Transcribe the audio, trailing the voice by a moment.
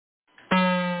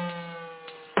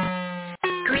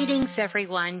Greetings,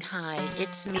 everyone. Hi,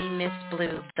 it's me, Miss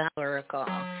Blue, the Oracle.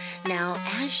 Now,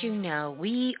 as you know,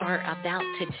 we are about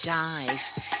to dive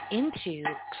into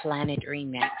Planet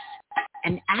Remix.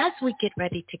 And as we get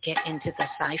ready to get into the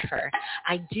cipher,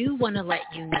 I do want to let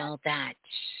you know that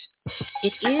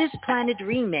it is Planet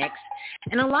Remix,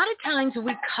 and a lot of times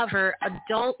we cover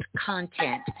adult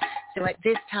content. So at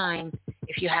this time,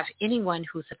 if you have anyone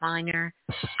who's a minor,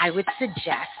 I would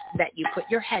suggest that you put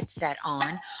your headset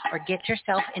on or get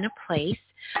yourself in a place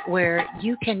where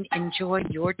you can enjoy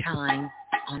your time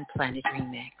on Planet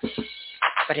Remix.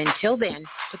 But until then,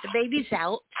 put the babies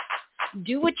out,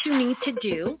 do what you need to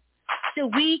do so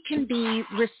we can be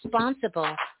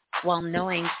responsible while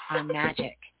knowing our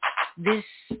magic. This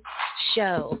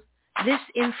show, this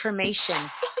information,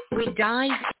 we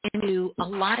dive into a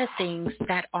lot of things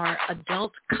that are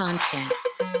adult content.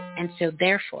 And so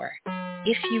therefore,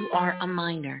 if you are a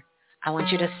minor, I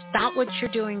want you to stop what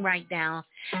you're doing right now.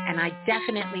 And I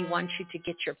definitely want you to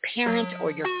get your parent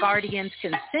or your guardian's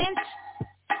consent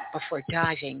before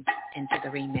diving into the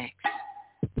remix.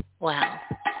 Well,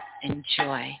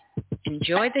 enjoy.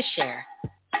 Enjoy the share.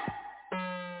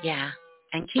 Yeah,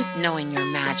 and keep knowing your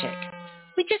magic.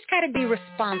 We just got to be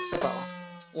responsible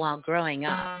while growing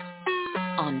up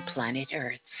on planet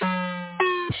Earth.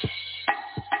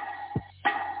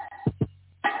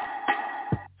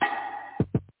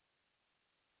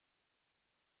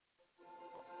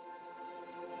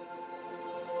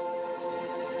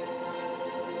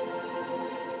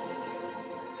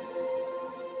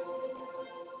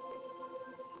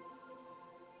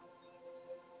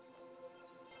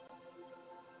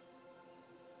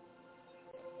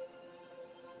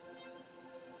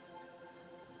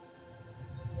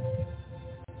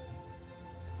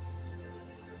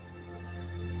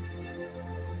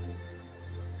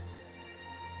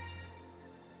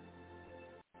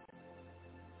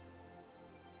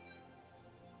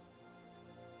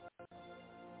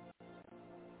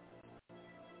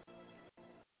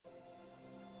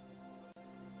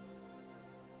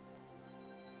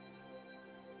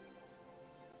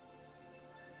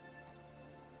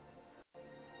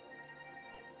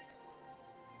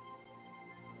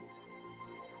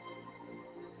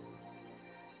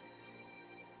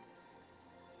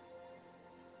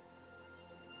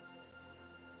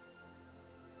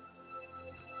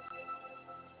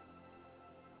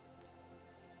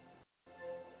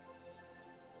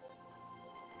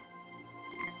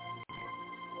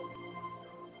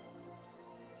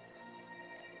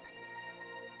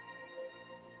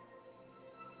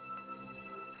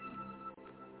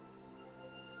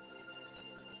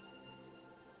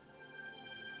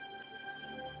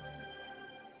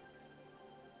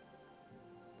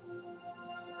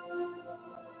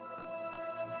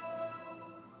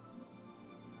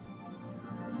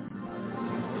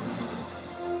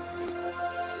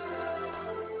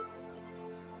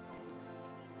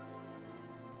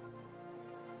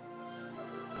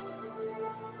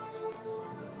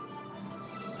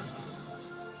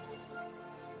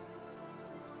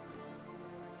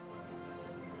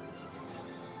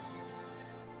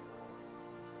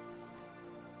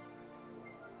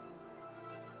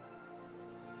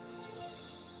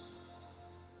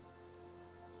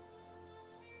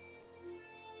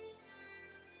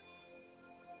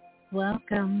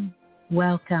 Welcome,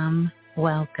 welcome,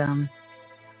 welcome.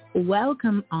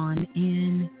 Welcome on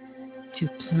in to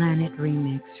Planet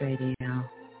Remix Radio.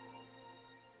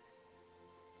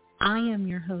 I am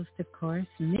your host, of course,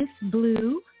 Miss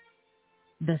Blue,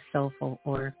 the Soulful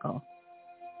Oracle.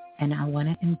 And I want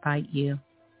to invite you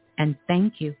and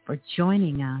thank you for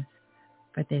joining us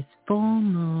for this full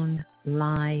moon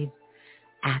live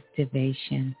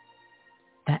activation,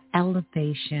 the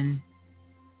elevation,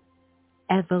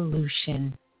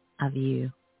 evolution of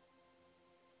you.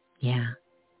 Yeah.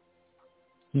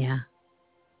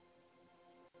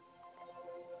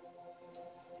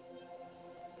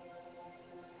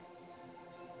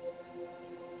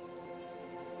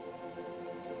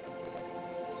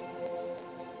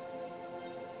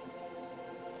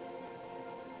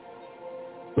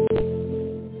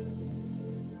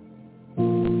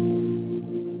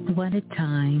 What a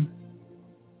time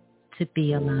to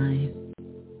be alive.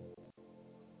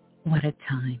 What a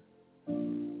time.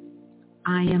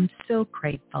 I am so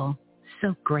grateful,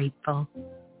 Planet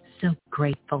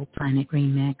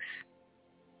Remix,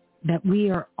 that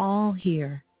we are all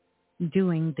here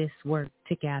doing this work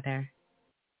together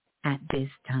at this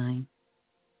time.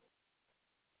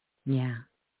 Yeah.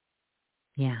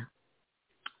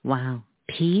 Wow.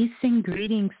 Peace and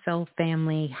greetings, soul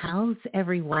family. How's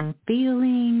everyone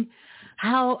feeling?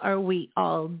 How are we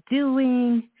all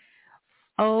doing?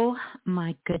 Oh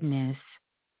my goodness.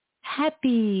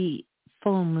 Happy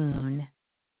full moon.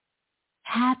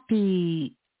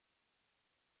 Happy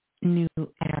new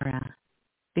era.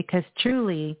 Because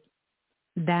truly,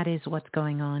 that is what's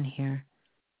going on here.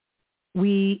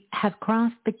 We have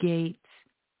crossed the gates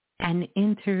and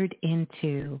entered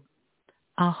into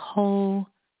a whole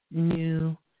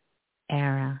new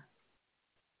era.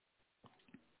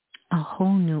 A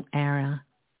whole new era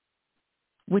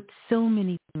with so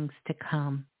many things to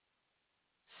come.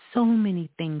 So many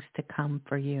things to come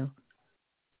for you.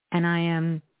 And I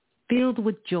am filled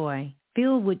with joy,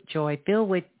 filled with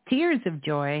tears of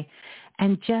joy,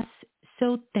 and just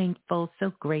so thankful,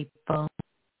 so grateful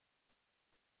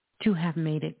to have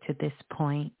made it to this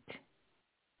point.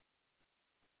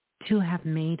 To have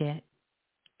made it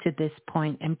to this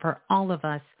point, and for all of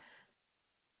us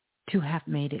to have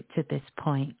made it to this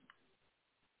point.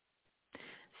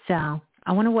 So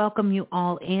I want to welcome you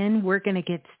all in. We're going to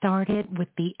get started with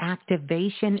the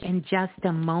activation in just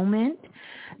a moment.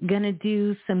 Going to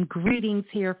do some greetings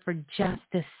here for just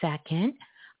a second.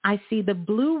 I see the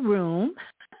blue room.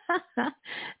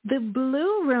 The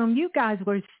blue room. You guys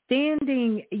were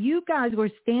standing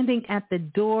at the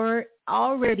door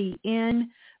already in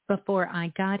before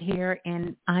I got here,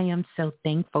 and I am so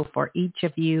thankful for each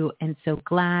of you and so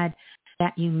glad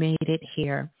that you made it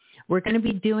here. We're going to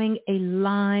be doing a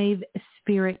live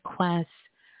Spirit Quest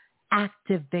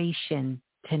activation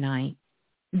tonight.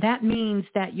 That means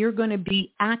that you're going to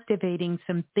be activating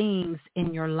some things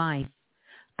in your life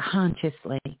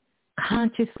consciously,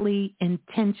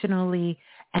 intentionally,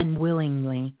 and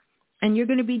willingly. And you're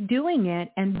going to be doing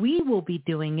it, and we will be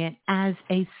doing it as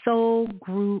a soul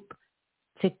group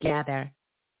together.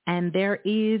 And there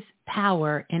is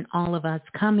power in all of us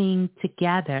coming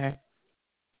together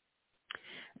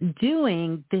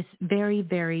doing this very,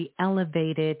 very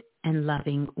elevated and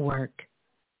loving work.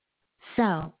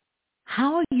 So,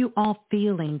 how are you all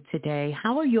feeling today?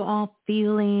 How are you all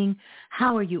feeling?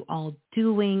 How are you all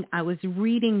doing? I was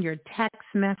reading your text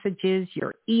messages,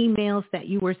 your emails that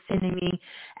you were sending me,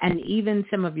 and even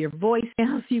some of your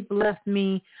voicemails you've left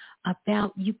me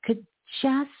about you could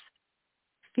just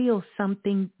feel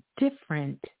something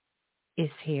different is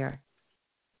here.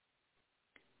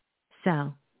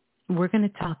 So, we're going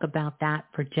to talk about that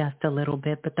for just a little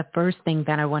bit. But the first thing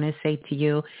that I want to say to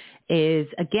you is,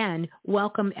 again,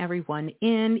 welcome everyone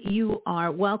in. You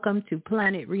are welcome to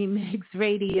Planet Remix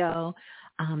Radio.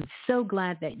 I'm so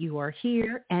glad that you are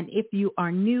here. And if you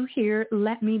are new here,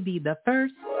 let me be the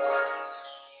first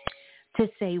to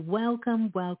say welcome,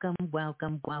 welcome,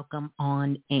 welcome, welcome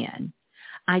on in.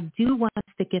 I do want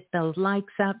us to get those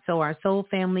likes up so our soul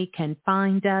family can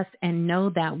find us and know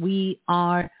that we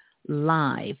are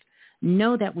live.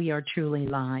 Know that we are truly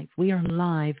live. We are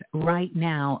live right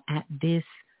now at this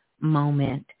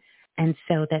moment, and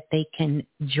so that they can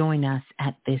join us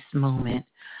at this moment.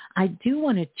 I do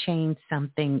want to change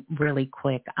something really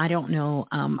quick. I don't know.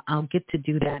 I'll get to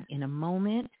do that in a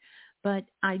moment, but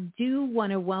I do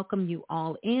want to welcome you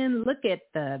all in. Look at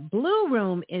the blue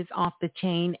room is off the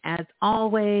chain as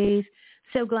always.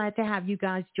 So glad to have you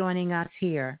guys joining us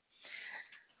here.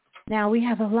 Now, we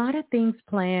have a lot of things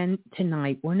planned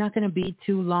tonight. We're not going to be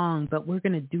too long, but we're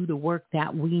going to do the work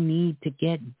that we need to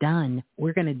get done.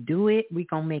 We're going to do it. We're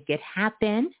going to make it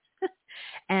happen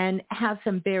and have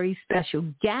some very special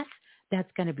guests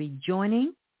that's going to be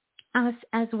joining us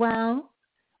as well.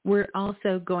 We're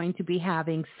also going to be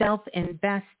having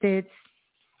self-invested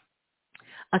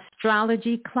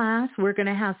astrology class. We're going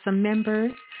to have some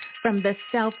members from the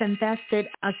self-invested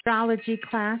astrology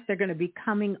class. They're going to be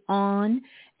coming on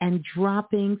and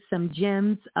dropping some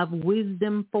gems of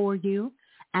wisdom for you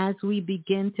as we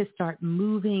begin to start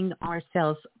moving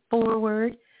ourselves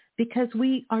forward, because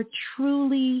we are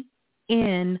truly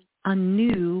in a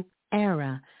new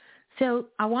era. So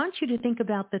I want you to think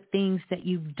about the things that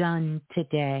you've done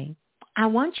today. I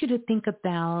want you to think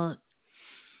about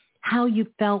how you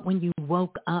felt when you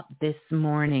woke up this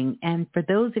morning. And for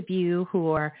those of you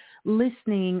who are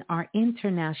listening, our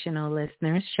international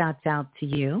listeners, shouts out to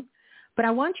you. But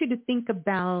I want you to think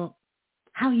about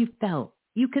how you felt.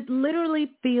 You could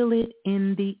literally feel it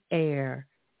in the air.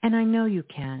 And I know you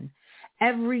can.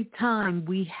 Every time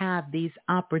we have these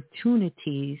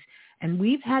opportunities, and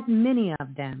we've had many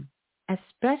of them,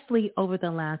 especially over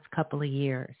the last couple of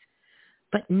years.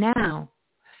 But now,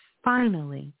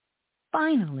 finally,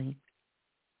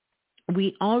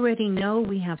 we already know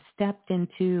we have stepped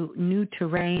into new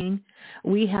terrain.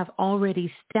 We have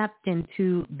already stepped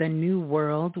into the new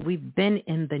world. We've been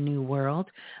in the new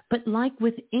world. But like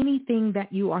with anything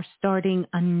that you are starting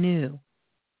anew,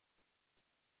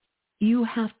 you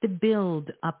have to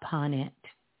build upon it.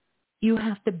 You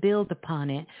have to build upon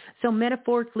it. So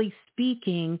metaphorically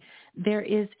speaking, there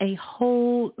is a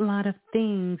whole lot of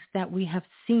things that we have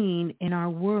seen in our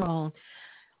world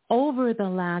over the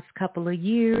last couple of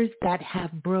years that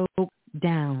have broke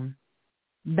down,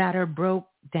 that are broke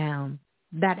down,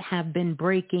 that have been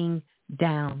breaking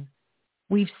down.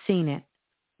 We've seen it.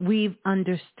 We've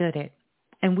understood it.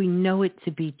 And we know it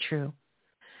to be true.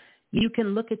 You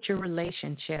can look at your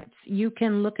relationships. You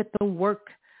can look at the work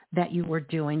that you were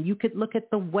doing. You could look at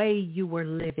the way you were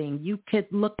living. You could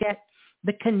look at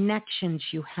the connections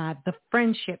you had, the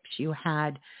friendships you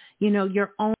had,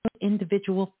 your own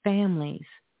individual families.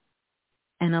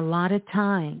 And a lot of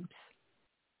times,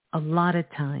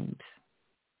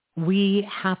 we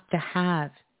have to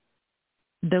have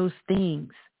those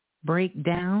things break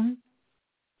down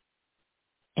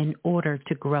in order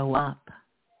to grow up.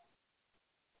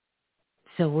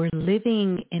 So we're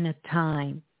living in a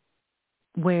time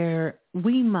where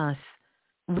we must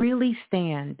really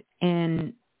stand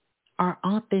in our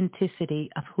authenticity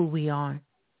of who we are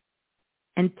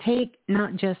and take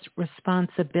not just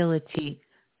responsibility,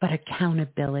 but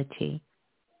accountability.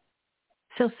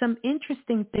 So some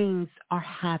interesting things are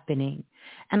happening.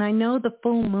 And I know the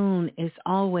full moon is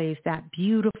always that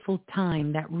beautiful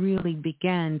time that really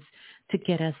begins to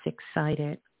get us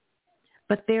excited.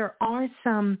 But there are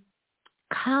some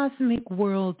cosmic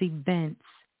world events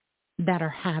that are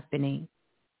happening.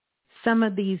 Some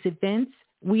of these events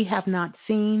we have not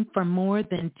seen for more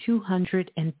than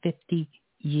 250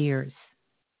 years.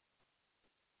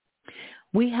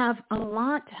 We have a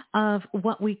lot of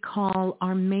what we call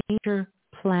our major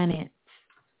planets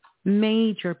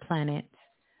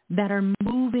that are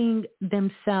moving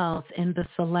themselves in the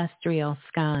celestial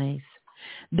skies.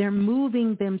 They're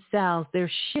moving themselves,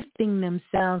 they're shifting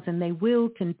themselves, and they will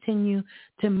continue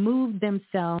to move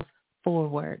themselves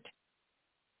forward.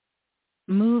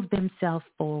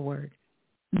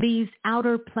 These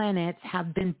outer planets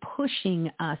have been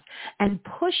pushing us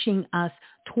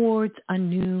towards a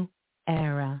new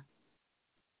era.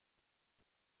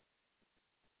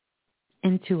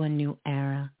 Into a new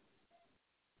era.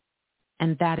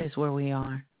 And that is where we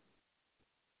are.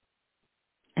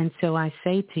 And so I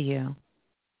say to you,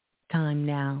 time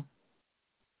now.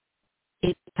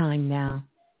 It's time now.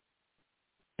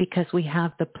 Because we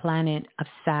have the planet of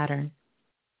Saturn.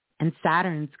 And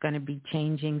Saturn's going to be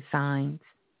changing signs.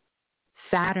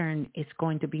 Saturn is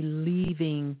going to be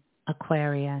leaving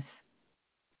Aquarius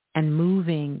and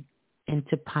moving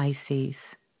into Pisces.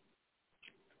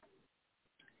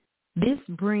 This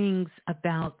brings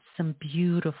about some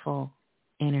beautiful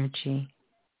energy,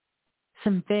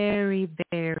 some very,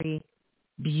 very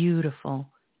beautiful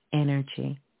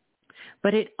energy.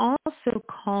 But it also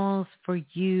calls for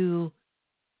you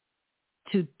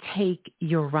to take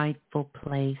your rightful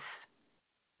place.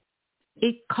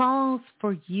 It calls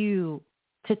for you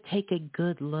to take a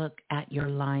good look at your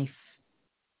life.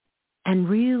 And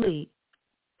really,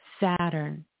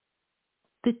 Saturn,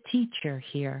 the teacher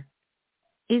here,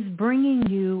 is bringing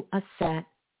you a set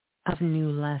of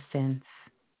new lessons.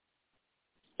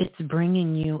 It's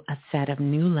bringing you a set of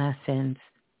new lessons.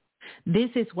 This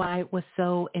is why it was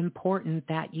so important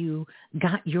that you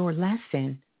got your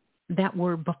lesson that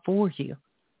were before you,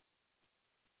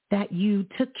 that you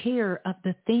took care of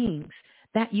the things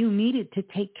that you needed to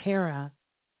take care of,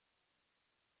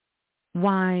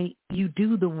 why you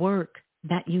do the work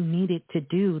that you needed to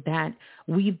do, that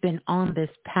we've been on this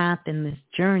path and this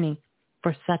journey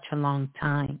for such a long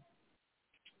time.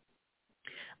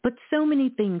 But so many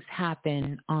things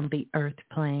happen on the earth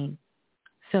plane.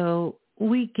 So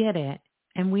we get it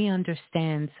and we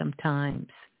understand sometimes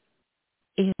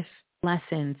if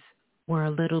lessons were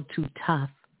a little too tough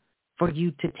for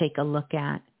you to take a look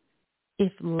at,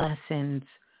 if lessons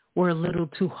were a little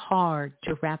too hard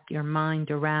to wrap your mind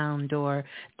around or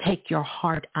take your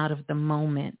heart out of the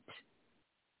moment.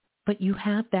 But you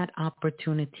have that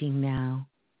opportunity now.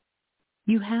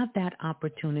 You have that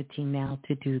opportunity now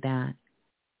to do that,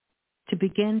 to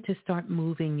begin to start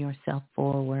moving yourself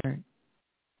forward.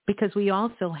 Because we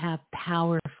also have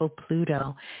powerful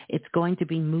Pluto. It's going to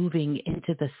be moving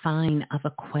into the sign of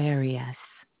Aquarius.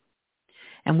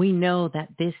 And we know that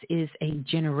this is a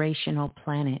generational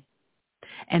planet.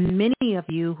 And many of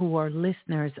you who are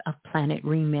listeners of Planet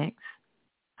Remix,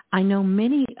 I know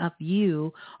many of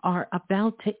you are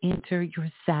about to enter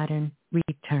your Saturn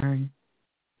return.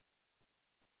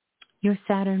 Your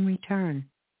Saturn return.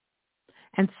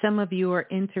 And some of you are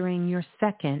entering your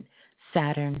second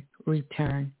Saturn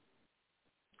return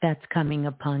that's coming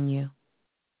upon you.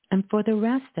 And for the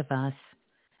rest of us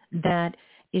that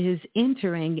is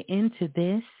entering into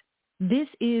this, This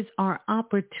is our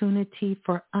opportunity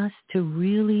for us to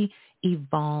really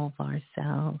evolve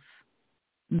ourselves.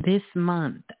 This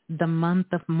month, the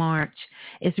month of March,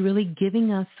 is really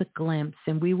giving us a glimpse,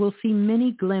 and we will see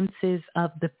many glimpses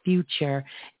of the future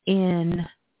in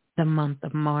the month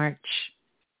of March.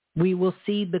 We will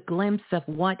see the glimpse of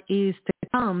what is to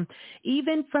come,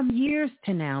 even from years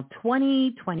to now,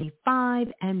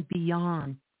 2025 and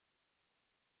beyond.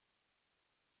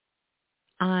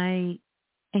 I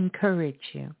encourage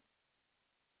you.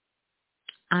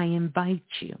 I invite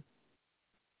you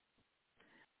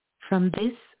from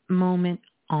this moment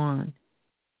on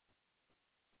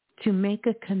to make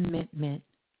a commitment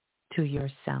to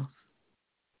yourself.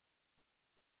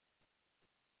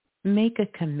 Make a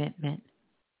commitment,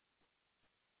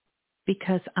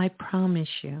 because I promise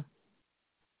you,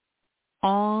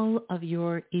 all of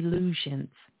your illusions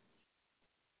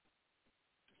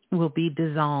will be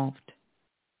dissolved.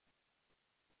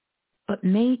 But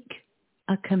make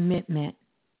a commitment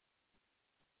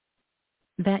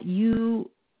that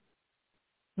you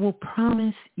will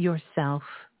promise yourself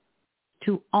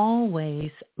to always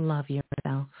love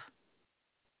yourself,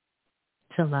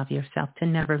 to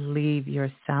never leave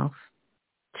yourself,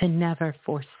 to never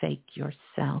forsake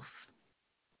yourself.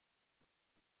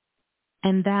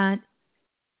 And that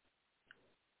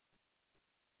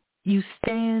you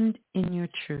stand in your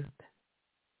truth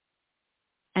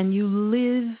and you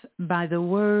live by the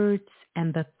words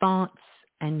and the thoughts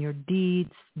and your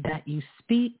deeds that you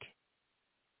speak,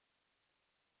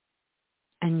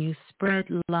 and you spread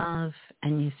love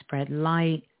and you spread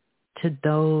light to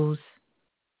those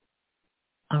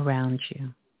around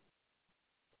you.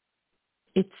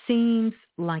 It seems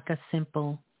like a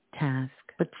simple task,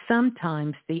 but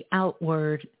sometimes the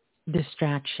outward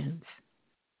distractions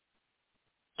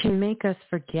can make us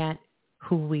forget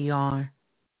who we are.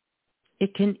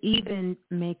 It can even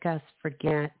make us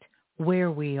forget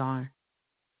where we are.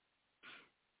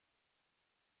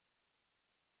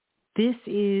 This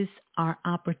is our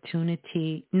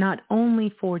opportunity not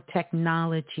only for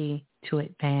technology to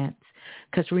advance,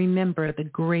 because remember, the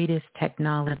greatest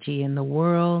technology in the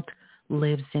world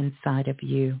lives inside of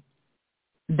you.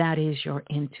 That is your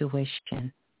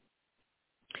intuition.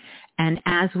 And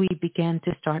as we begin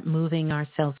to start moving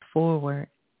ourselves forward,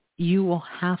 you will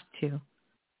have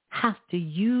to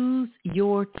use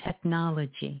your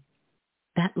technology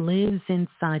that lives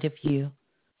inside of you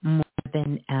more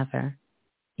than ever.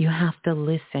 You have to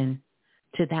listen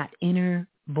to that inner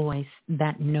voice,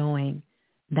 that knowing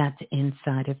that's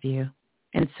inside of you.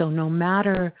 And so no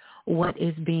matter what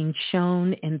is being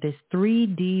shown in this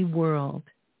 3D world,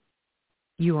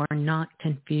 you are not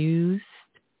confused.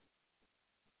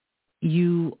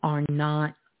 You are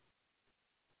not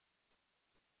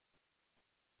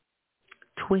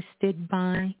twisted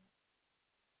by,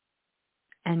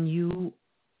 and you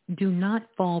do not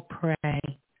fall prey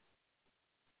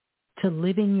to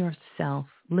living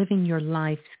your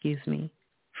life,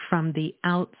 from the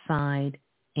outside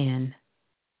in.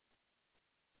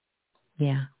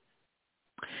 Yeah.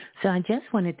 So I just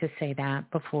wanted to say that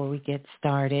before we get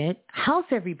started. How's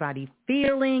everybody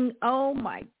feeling? Oh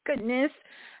my goodness.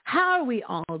 How are we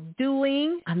all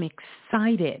doing? I'm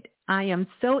excited. I am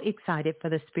so excited for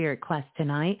the Spirit class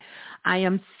tonight. I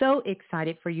am so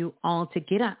excited for you all to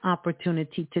get an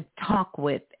opportunity to talk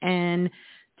with and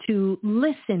to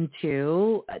listen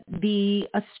to the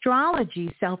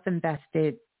astrology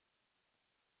self-invested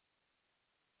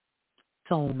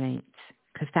soulmates,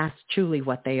 because that's truly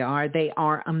what they are. They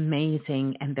are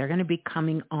amazing, and they're going to be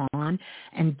coming on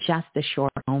in just a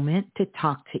short moment to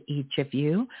talk to each of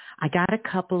you. I got a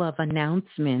couple of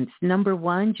announcements. Number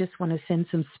one, just want to send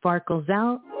some sparkles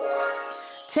out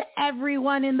to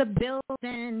everyone in the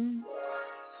building.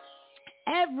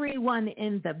 Everyone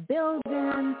in the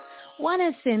building. Want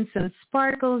to send some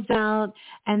sparkles out.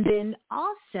 And then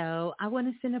also, I want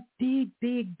to send a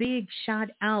big shout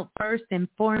out first and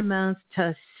foremost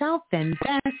to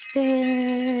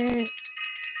Self-Invested.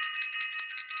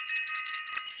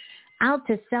 Out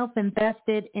to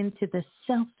Self-Invested, into the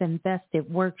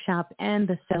Self-Invested workshop and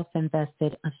the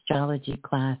Self-Invested astrology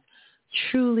class.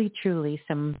 Truly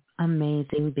some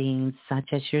amazing beings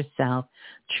such as yourself,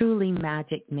 truly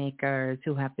magic makers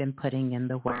who have been putting in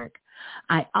the work.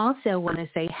 I also want to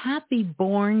say happy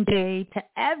born day to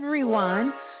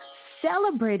everyone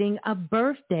celebrating a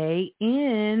birthday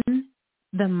in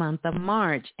the month of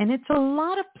March. And it's a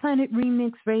lot of Planet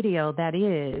Remix Radio, that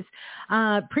is.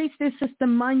 Priestess Sister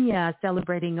Munya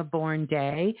celebrating a born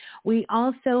day. We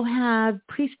also have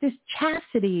Priestess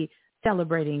Chastity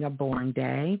celebrating a born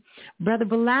day. Brother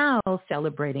Bilal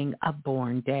celebrating a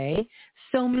born day.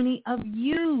 So many of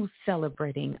you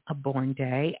celebrating a born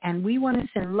day. And we want to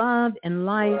send love and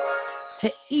light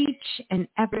to each and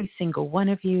every single one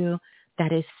of you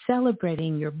that is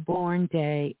celebrating your born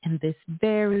day in this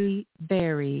very,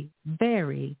 very,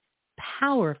 very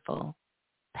powerful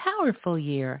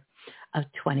year of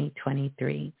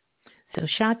 2023. So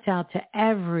shouts out to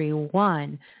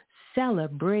everyone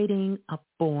celebrating a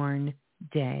born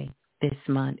day this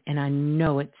month. And I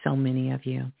know it's so many of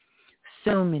you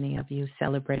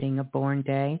celebrating a born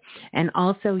day. And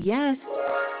also, yes,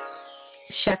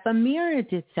 Chef Amira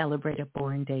did celebrate a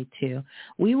born day too.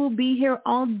 We will be here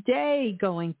all day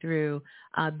going through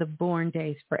the born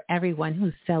days for everyone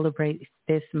who celebrates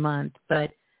this month.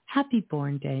 But happy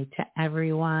born day to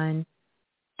everyone.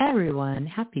 Everyone,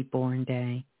 happy born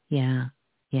day. Yeah.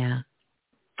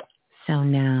 So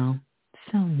now.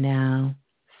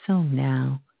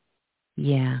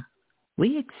 Yeah.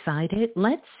 We excited?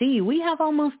 Let's see. We have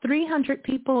almost 300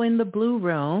 people in the blue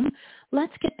room.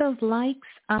 Let's get those likes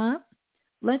up.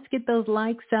 So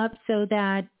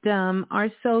that our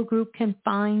soul group can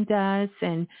find us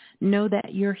and know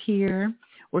that you're here.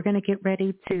 We're going to get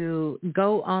ready to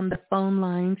go on the phone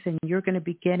lines, and you're going to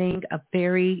be getting a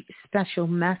very special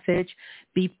message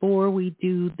before we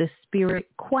do the Spirit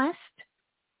Quest.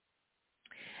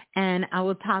 And I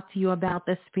will talk to you about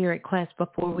the Spirit Quest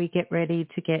before we get ready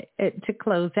to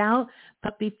close out.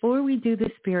 But before we do the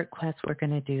Spirit Quest, we're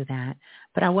going to do that.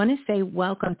 But I want to say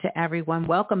welcome to everyone.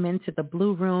 Welcome into the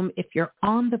Blue Room. If you're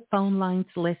on the phone lines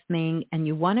listening and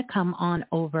you want to come on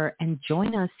over and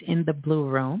join us in the Blue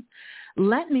Room,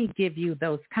 let me give you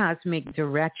those cosmic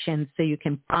directions so you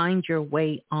can find your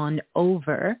way on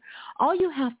over. All you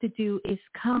have to do is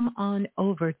come on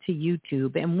over to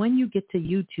YouTube. And when you get to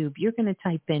YouTube, you're going to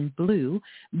type in Blue,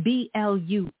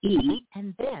 B-L-U-E,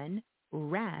 and then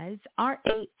Raz,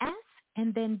 R-A-S,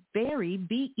 and then Berry,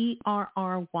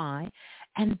 B-E-R-R-Y,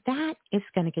 and that is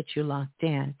going to get you locked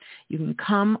in. You can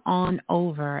come on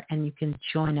over and you can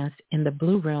join us in the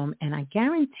Blue Room, and I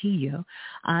guarantee you,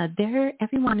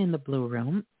 everyone in the Blue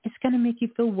Room is going to make you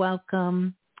feel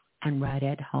welcome and right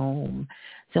at home.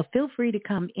 So feel free to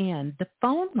come in. The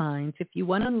phone lines, if you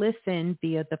want to listen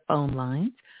via the phone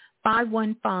lines,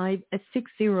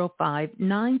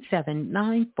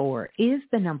 515-605-9794 is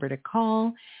the number to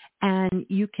call, and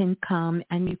you can come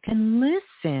and you can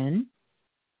listen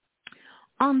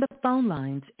on the phone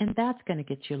lines, and that's going to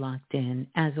get you locked in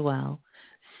as well.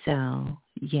 So,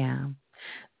 yeah.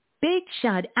 Big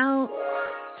shout out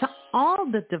to all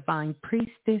the divine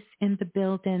priestess in the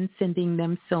building, sending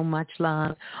them so much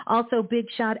love. Also, big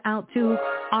shout out to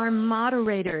our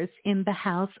moderators in the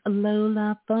house,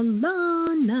 Lola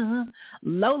Falana.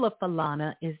 Lola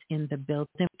Falana is in the building.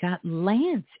 We've got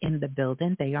Lance in the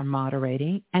building. They are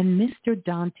moderating. And Mr.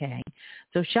 Dante.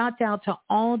 So shout out to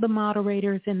all the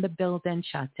moderators in the building.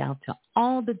 Shout out to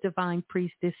all the divine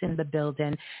priestess in the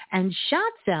building. And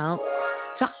shouts out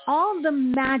to all the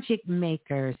magic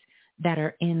makers that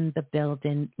are in the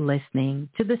building listening.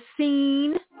 To the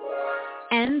seen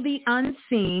and the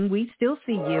unseen, we still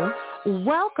see you.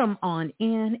 Welcome on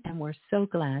in, and we're so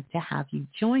glad to have you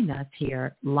join us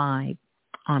here live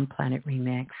on Planet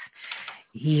Remix.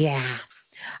 Yeah.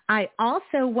 I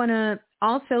also want to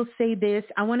say this.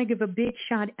 I want to give a big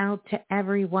shout out to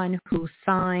everyone who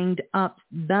signed up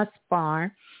thus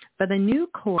far for the new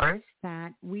course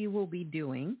that we will be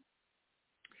doing.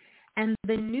 And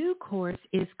the new course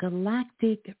is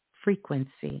Galactic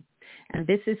Frequency. And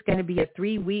this is going to be a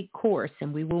 3-week course,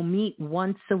 and we will meet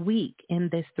once a week in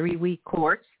this 3-week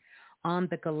course on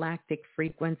the Galactic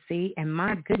Frequency. And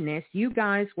my goodness, you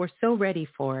guys were so ready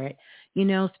for it. You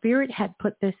know, Spirit had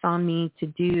put this on me to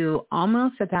do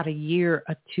almost about a year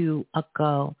or two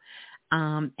ago.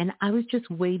 And I was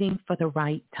just waiting for the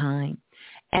right time.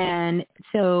 And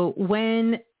so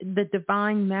when the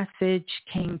divine message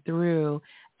came through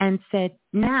and said,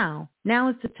 now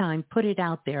is the time, put it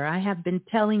out there. I have been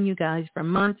telling you guys for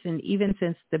months and even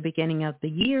since the beginning of the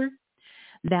year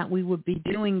that we would be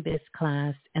doing this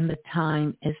class, and the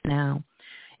time is now.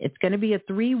 It's going to be a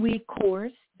 3-week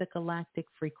course, the Galactic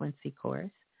Frequency course.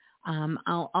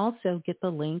 I'll also get the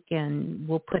link, and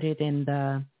we'll put it in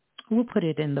the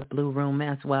Blue Room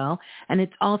as well. And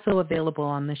it's also available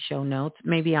on the show notes.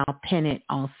 Maybe I'll pin it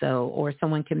also, or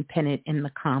someone can pin it in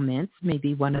the comments.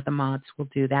 Maybe one of the mods will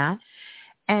do that.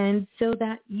 And so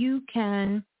that you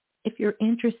can, if you're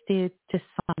interested, to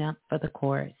sign up for the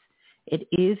course. It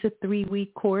is a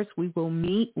 3-week course. We will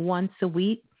meet once a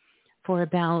week for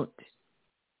about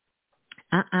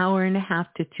an hour and a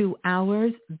half to 2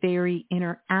 hours, very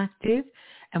interactive.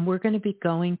 and we're going to be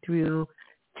going through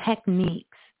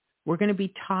techniques. We're going to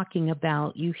be talking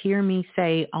about, you hear me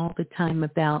say all the time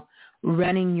about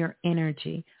running your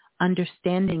energy,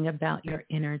 understanding about your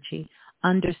energy,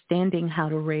 understanding how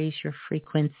to raise your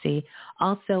frequency,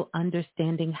 also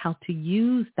understanding how to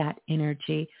use that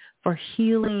energy for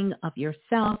healing of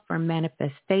yourself, for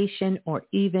manifestation, or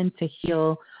even to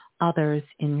heal others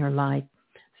in your life.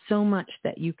 So much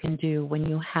that you can do when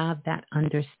you have that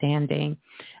understanding.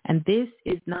 And this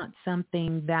is not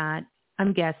something that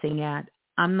I'm guessing at.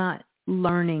 I'm not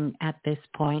learning at this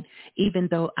point, even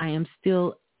though I am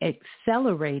still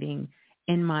accelerating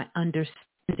in my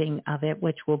understanding of it,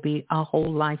 which will be a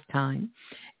whole lifetime,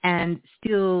 and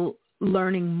still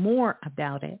learning more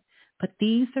about it. But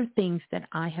these are things that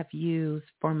I have used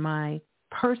for my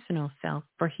personal self,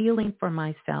 for healing for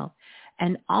myself,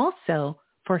 and also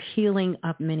for healing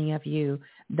of many of you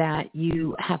that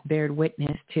you have bared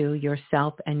witness to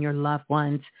yourself and your loved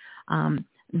ones,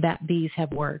 that these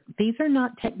have worked. These are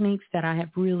not techniques that I have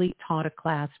really taught a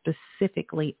class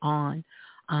specifically on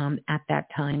at that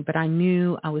time, but I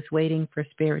knew I was waiting for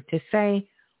Spirit to say,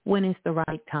 when is the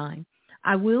right time?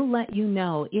 I will let you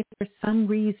know if for some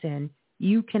reason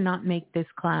you cannot make this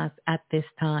class at this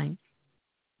time.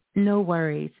 No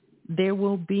worries. There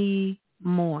will be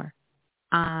more.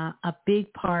 A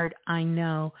big part, I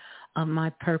know, of my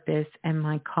purpose and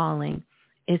my calling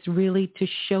is really to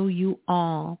show you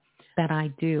all that I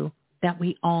do, that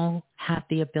we all have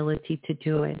the ability to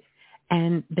do it.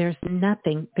 And there's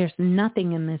nothing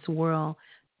in this world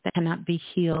that cannot be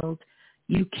healed.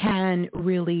 You can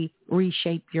really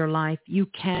reshape your life. You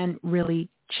can really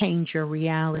change your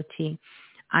reality.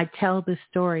 I tell the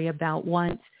story about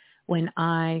once when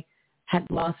I had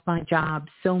lost my job,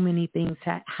 so many things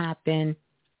had happened,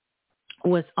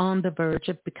 was on the verge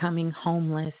of becoming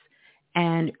homeless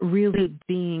and really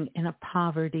being in a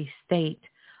poverty state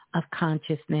of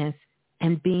consciousness,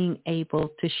 and being able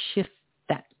to shift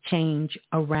that change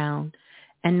around.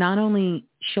 And not only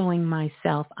showing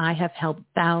myself, I have helped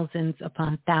thousands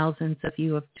upon thousands of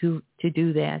you to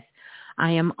do this.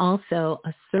 I am also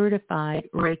a certified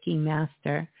Reiki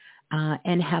master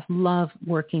and have loved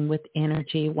working with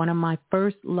energy. One of my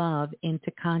first love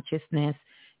into consciousness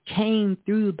came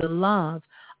through the love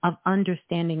of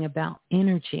understanding about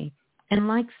energy. And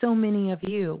like so many of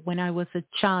you, when I was a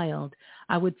child,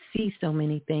 I would see so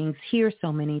many things, hear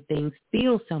so many things,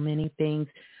 feel so many things,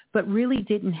 but really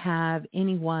didn't have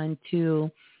anyone to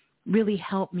really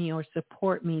help me or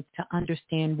support me to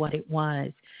understand what it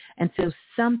was. And so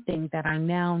something that I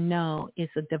now know is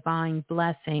a divine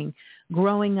blessing,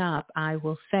 growing up, I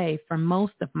will say, for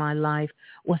most of my life,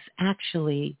 was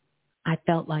actually, I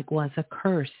felt like was a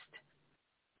curse.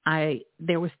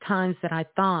 There was times that I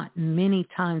thought, many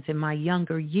times in my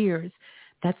younger years,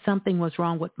 that something was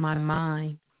wrong with my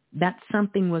mind, that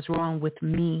something was wrong with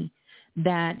me,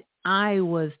 that I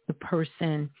was the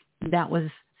person that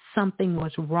something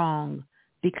was wrong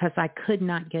because I could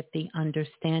not get the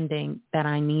understanding that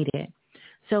I needed.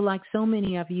 So like so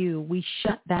many of you, we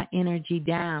shut that energy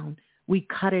down. We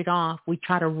cut it off. We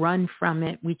try to run from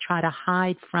it. We try to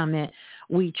hide from it.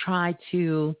 We try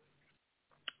to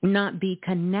not be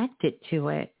connected to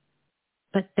it.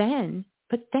 But then,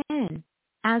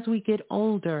 as we get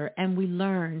older and we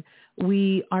learn,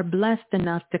 we are blessed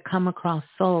enough to come across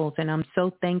souls. And I'm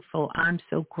so thankful. I'm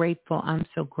so grateful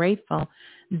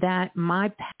that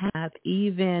my path,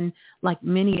 even like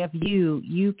many of you,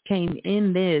 you came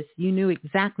in this, you knew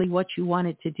exactly what you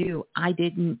wanted to do. I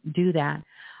didn't do that.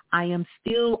 I am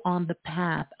still on the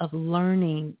path of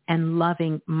learning and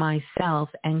loving myself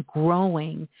and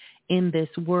growing in this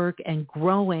work and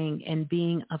growing and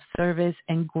being of service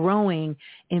and growing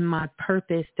in my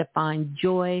purpose to find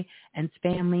joy and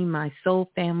family, my soul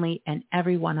family, and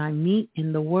everyone I meet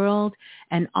in the world,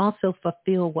 and also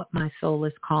fulfill what my soul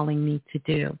is calling me to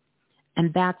do.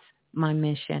 And that's my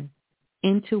mission.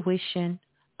 Intuition,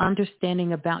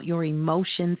 understanding about your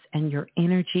emotions and your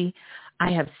energy.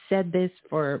 I have said this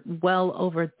for well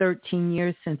over 13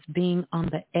 years since being on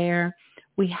the air.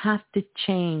 We have to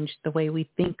change the way we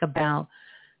think about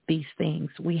these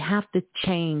things. We have to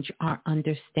change our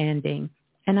understanding.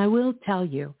 And I will tell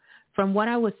you, from what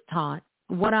I was taught,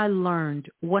 what I learned,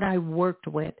 what I worked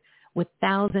with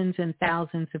thousands and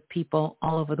thousands of people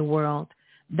all over the world,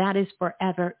 that is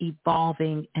forever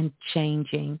evolving and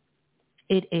changing.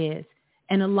 It is.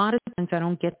 And a lot of times I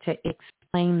don't get to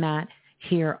explain that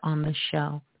here on the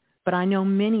show. But I know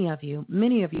many of you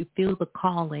feel the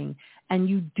calling, and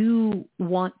you do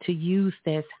want to use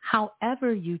this,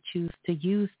 however you choose to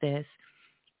use this,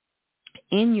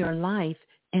 in your life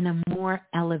in a more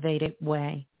elevated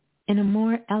way,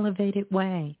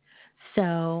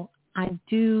 So I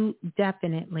do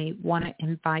definitely want to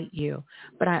invite you,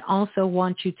 but I also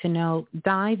want you to know,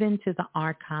 dive into the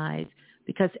archives,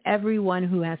 because everyone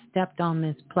who has stepped on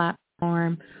this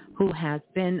platform, who has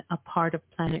been a part of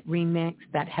Planet Remix,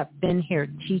 that have been here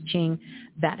teaching,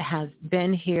 that has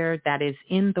been here, that is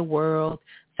in the world,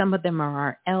 some of them are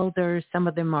our elders, some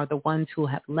of them are the ones who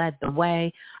have led the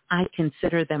way. I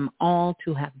consider them all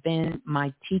to have been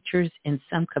my teachers in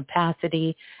some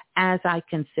capacity, as I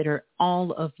consider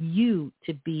all of you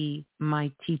to be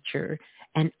my teacher,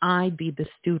 and I be the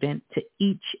student to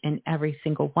each and every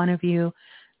single one of you.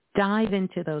 Dive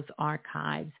into those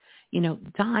archives.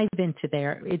 Dive into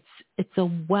there. It's a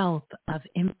wealth of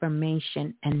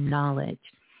information and knowledge.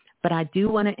 But I do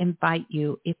want to invite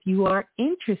you, if you are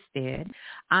interested,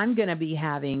 we're going to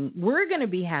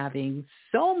be having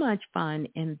so much fun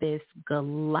in this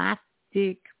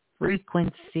galactic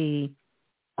frequency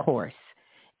course.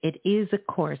 It is a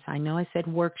course. I know I said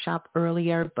workshop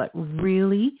earlier, but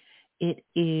really it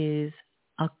is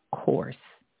a course.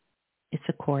 It's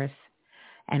a course.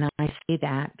 And I say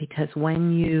that because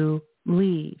when you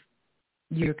leave,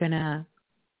 you're going to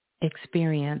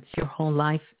experience, your whole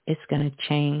life is going to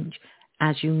change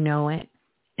as you know it,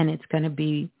 and it's going to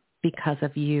be because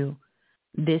of you.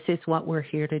 This is what we're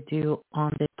here to do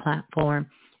on this platform,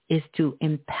 is to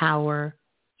empower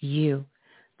you,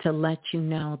 to let you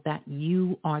know that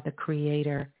you are the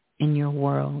creator in your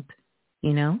world,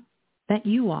 that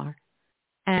you are.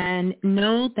 And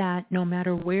know that no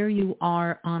matter where you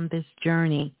are on this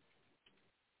journey,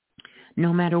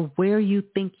 no matter where you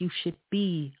think you should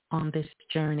be on this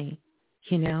journey,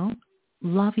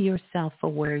 love yourself for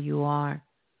where you are,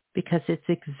 because it's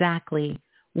exactly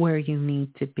where you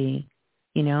need to be.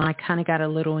 I kind of got a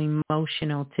little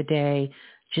emotional today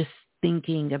just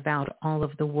thinking about all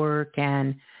of the work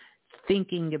and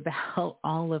thinking about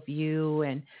all of you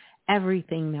and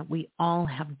everything that we all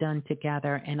have done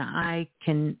together. And I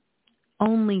can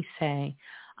only say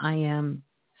I am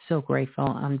so grateful.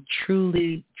 I'm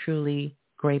truly, truly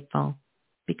grateful,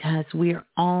 because we are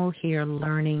all here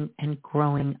learning and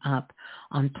growing up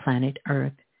on planet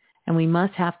Earth. And we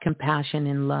must have compassion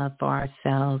and love for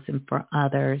ourselves and for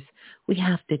others. We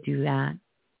have to do that.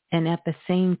 And at the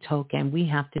same token, we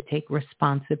have to take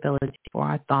responsibility for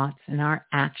our thoughts and our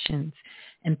actions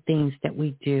and things that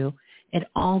we do. It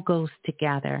all goes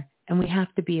together. And we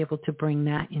have to be able to bring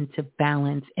that into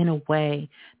balance in a way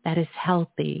that is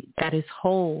healthy, that is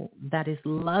whole, that is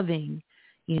loving,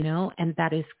 and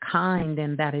that is kind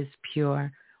and that is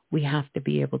pure. We have to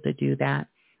be able to do that.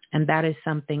 And that is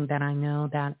something that I know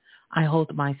that I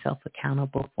hold myself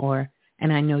accountable for.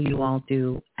 And I know you all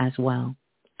do as well.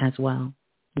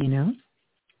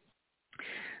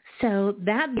 So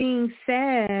that being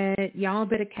said, y'all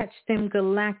better catch them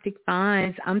galactic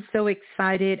vibes. I'm so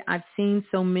excited. I've seen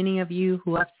so many of you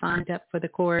who have signed up for the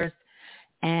course,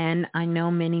 and I know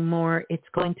many more. It's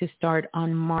going to start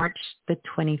on March the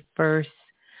 21st.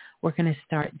 We're going to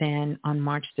start then on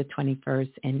March the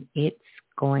 21st, and it's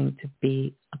going to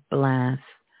be a blast,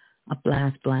 a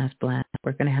blast, blast, blast.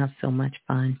 We're going to have so much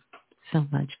fun, so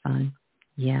much fun.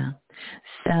 Yeah.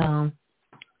 So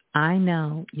I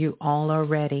know you all are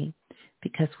ready,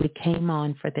 because we came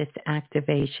on for this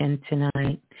activation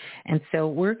tonight. And so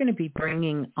we're going to be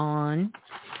bringing on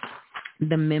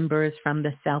the members from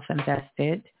the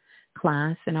Self-Invested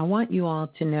class. And I want you all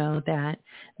to know that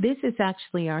this is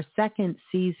actually our second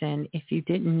season, if you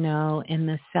didn't know, in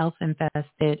the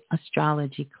Self-Invested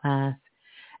astrology class.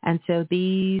 And so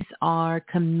these are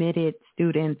committed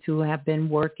students who have been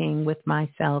working with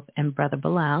myself and Brother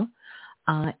Bilal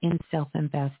in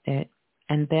Self-Invested.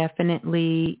 And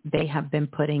definitely they have been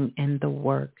putting in the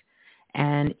work.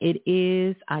 And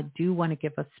I do want to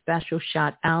give a special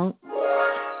shout out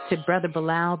to Brother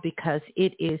Bilal, because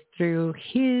it is through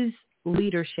his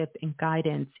leadership and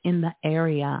guidance in the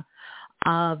area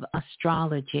of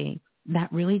astrology that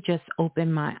really just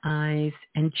opened my eyes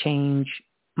and changed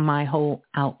my whole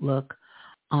outlook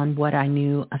on what I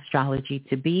knew astrology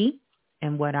to be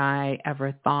and what I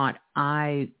ever thought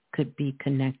I could be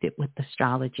connected with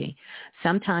astrology.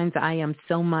 Sometimes I am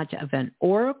so much of an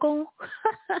oracle.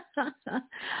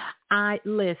 I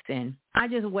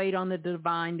just wait on the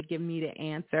divine to give me the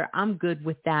answer. I'm good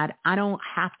with that. I don't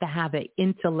have to have an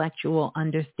intellectual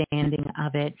understanding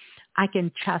of it. I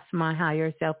can trust my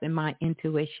higher self and my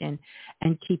intuition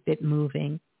and keep it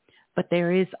moving. But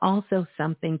there is also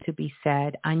something to be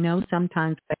said. I know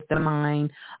sometimes with the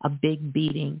mind a big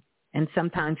beating, and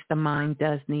sometimes the mind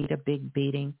does need a big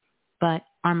beating. But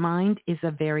our mind is a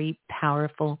very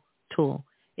powerful tool.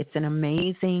 It's an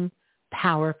amazing,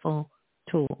 powerful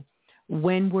tool.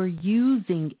 When we're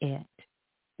using it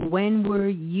when we're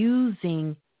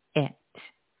using it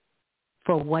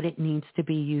for what it needs to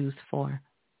be used for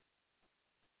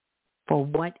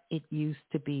what it need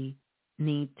to be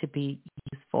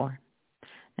used for.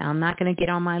 Now, I'm not going to get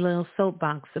on my little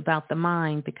soapbox about the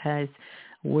mind because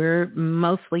we're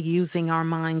mostly using our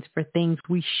minds for things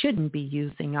we shouldn't be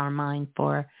using our mind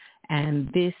for. And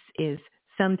this is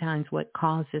sometimes what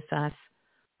causes us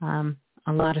a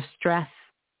lot of stress,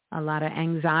 a lot of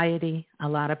anxiety, a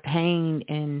lot of pain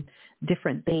in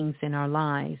different things in our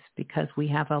lives because we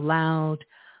have allowed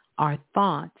our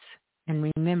thoughts,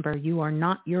 and remember, you are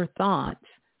not your thoughts,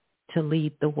 to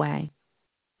lead the way,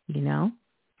 you know?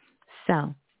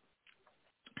 So,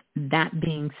 that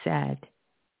being said,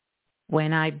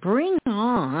 when I bring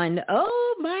on,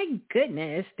 oh my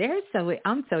goodness,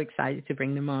 I'm so excited to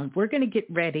bring them on. We're going to get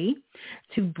ready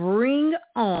to bring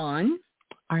on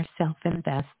our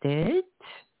self-invested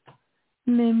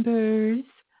members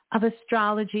of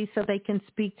astrology so they can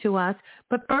speak to us.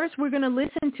 But first, we're going to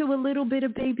listen to a little bit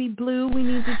of Baby Blue. We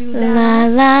need to do that. La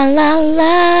la la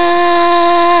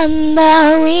la,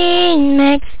 the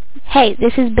remix. Hey,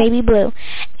 this is Baby Blue.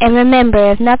 And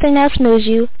remember, if nothing else moves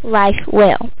you, life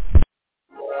will.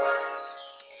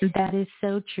 That is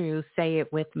so true. Say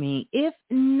it with me. If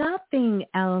nothing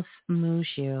else moves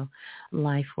you,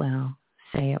 life will.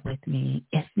 Say it with me.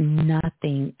 If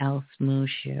nothing else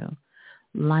moves you,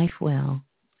 life will.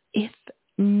 If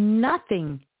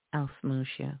nothing else moves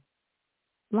you,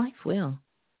 life will.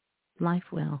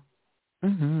 Life will.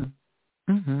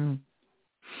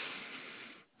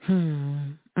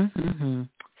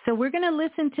 So we're going to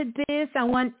listen to this. I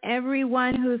want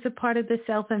everyone who's a part of the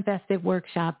Self-Invested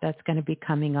Workshop that's going to be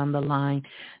coming on the line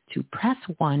to press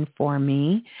 1 for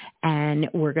me. And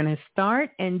we're going to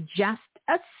start in just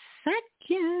a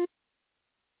second.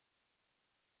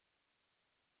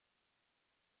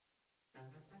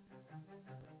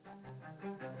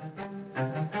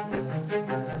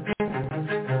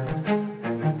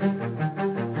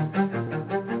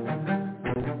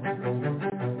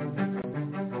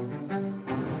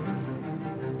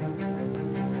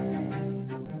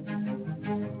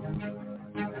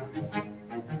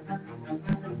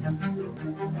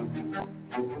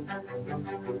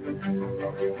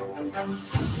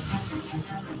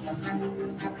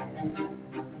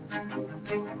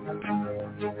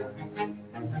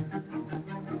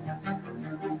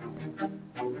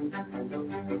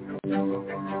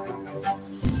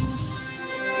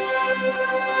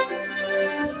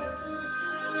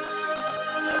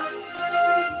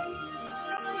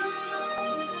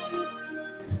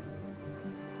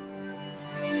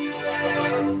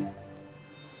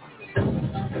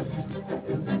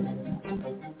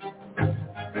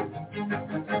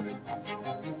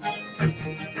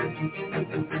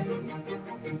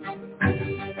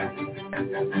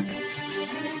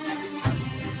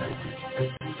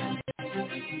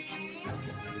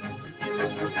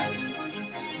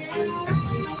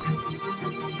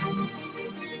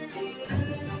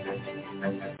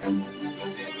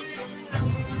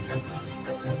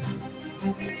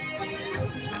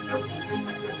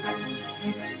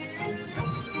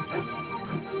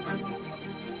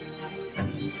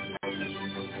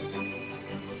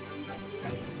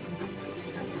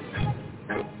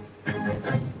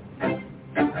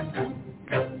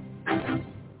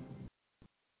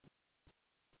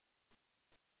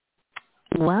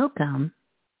 Welcome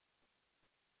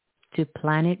to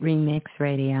Planet Remix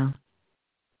Radio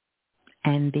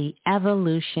and the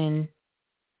evolution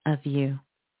of you.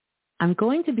 I'm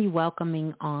going to be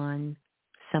welcoming on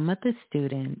some of the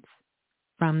students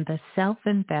from the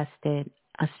Self-Invested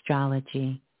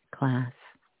Astrology class.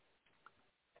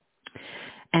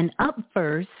 And up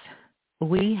first,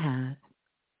 we have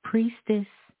Priestess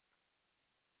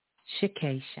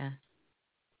Shikesha.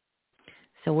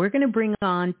 So we're going to bring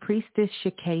on Priestess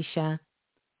Shikesha.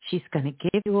 She's going to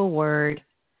give you a word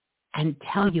and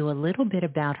tell you a little bit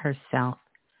about herself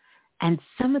and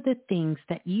some of the things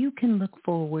that you can look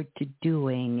forward to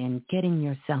doing and getting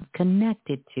yourself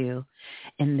connected to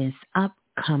in this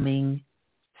upcoming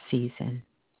season.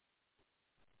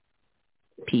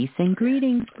 Peace and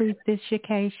greetings, Priestess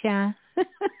Shikesha.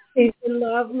 Peace and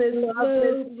love, Miss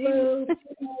Blue,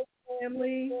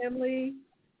 family.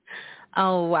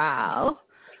 Oh, wow.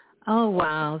 Oh,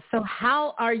 wow. So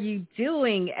how are you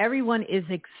doing? Everyone is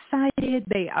excited.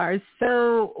 They are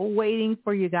so waiting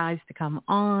for you guys to come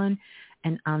on,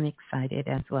 and I'm excited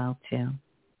as well, too.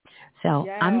 So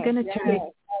I'm going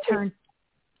to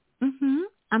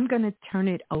I'm going to turn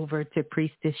it over to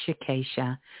Priestess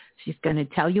Shikesha. She's going to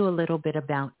tell you a little bit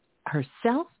about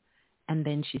herself, and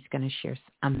then she's going to share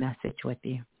a message with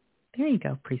you. There you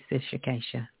go, Priestess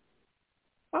Shikesha.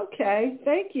 Okay,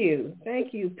 thank you.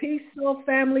 Thank you. Peace, soul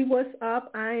family. What's up?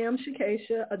 I am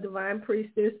Shakesha, a divine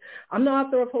priestess. I'm the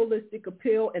author of Holistic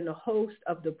Appeal and the host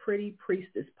of the Pretty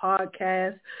Priestess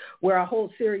podcast, where I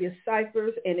hold serious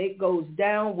ciphers, and it goes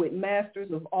down with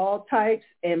masters of all types.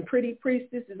 And Pretty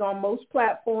Priestess is on most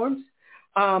platforms,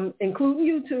 including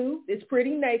YouTube. It's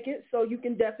pretty naked, so you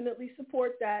can definitely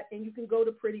support that. And you can go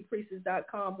to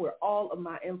prettypriestess.com where all of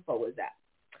my info is at.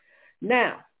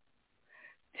 Now,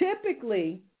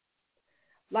 typically,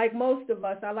 like most of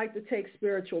us, I like to take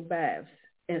spiritual baths.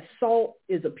 And salt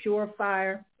is a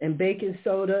purifier, and baking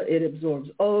soda, it absorbs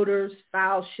odors,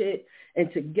 foul shit,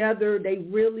 and together they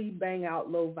really bang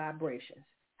out low vibrations.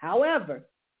 However,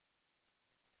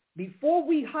 before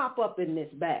we hop up in this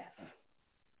bath,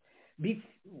 we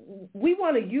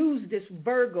want to use this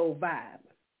Virgo vibe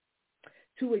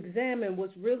to examine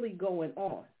what's really going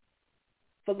on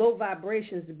for low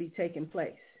vibrations to be taking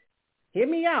place. Hear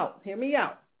me out. Hear me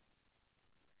out.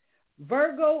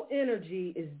 Virgo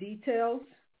energy is details,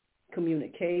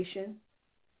 communication,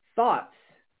 thoughts,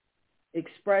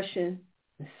 expression,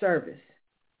 and service.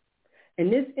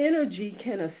 And this energy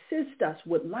can assist us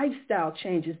with lifestyle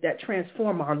changes that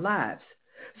transform our lives.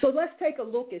 So let's take a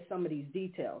look at some of these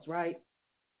details, right?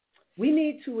 We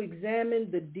need to examine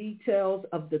the details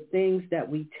of the things that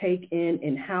we take in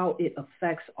and how it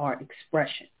affects our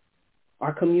expression,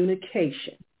 our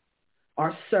communication,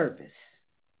 our service.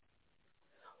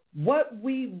 What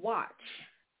we watch,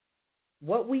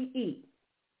 what we eat,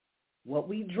 what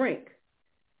we drink,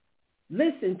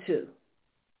 listen to,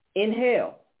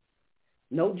 inhale.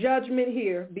 No judgment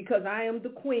here, because I am the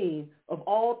queen of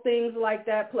all things like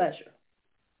that pleasure.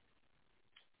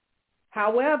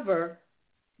 However,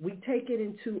 we take it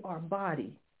into our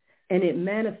body, and it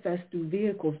manifests through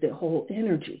vehicles that hold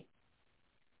energy.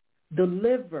 The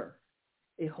liver,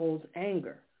 it holds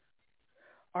anger.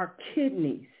 Our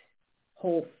kidneys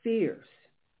hold fears.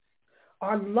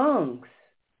 Our lungs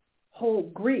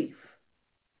hold grief.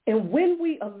 And when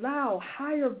we allow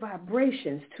higher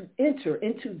vibrations to enter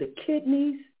into the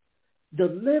kidneys, the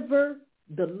liver,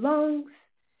 the lungs,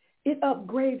 it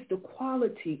upgrades the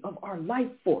quality of our life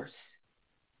force,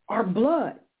 our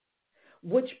blood,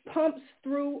 which pumps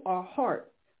through our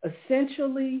heart,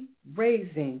 essentially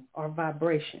raising our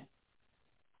vibration,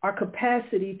 our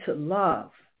capacity to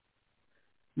love.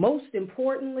 Most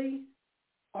importantly,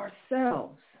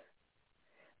 ourselves.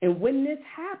 And when this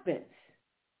happens,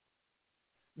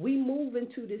 we move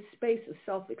into this space of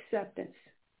self-acceptance.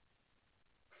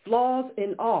 Flaws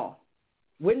and all,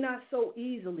 we're not so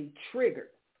easily triggered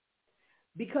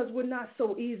because we're not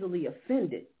so easily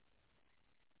offended.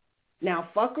 Now,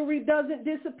 fuckery doesn't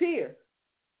disappear,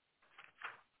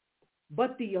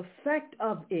 but the effect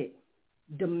of it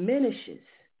diminishes.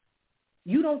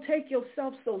 You don't take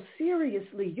yourself so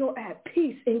seriously. You're at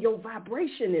peace and your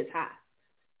vibration is high.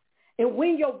 And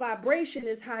when your vibration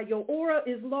is high, your aura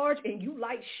is large and you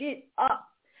light shit up.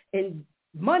 And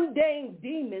mundane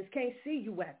demons can't see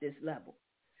you at this level.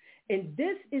 And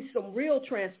this is some real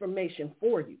transformation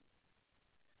for you.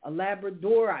 A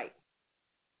Labradorite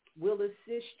will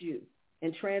assist you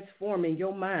in transforming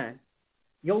your mind,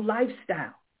 your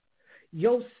lifestyle,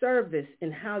 your service,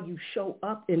 and how you show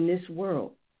up in this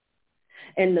world.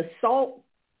 And the salt,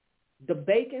 the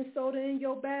baking soda in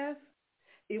your bath,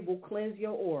 it will cleanse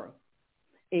your aura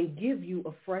and give you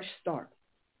a fresh start.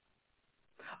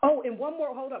 Oh, and one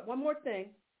more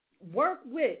thing. Work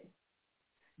with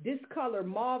this color,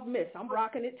 Mauve Mist. I'm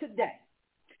rocking it today.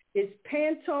 It's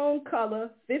Pantone color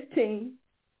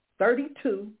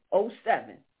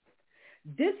 153207.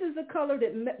 This is a color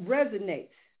that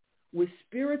resonates with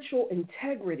spiritual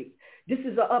integrity. This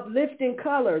is an uplifting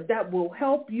color that will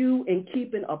help you in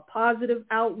keeping a positive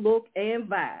outlook and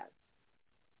vibe.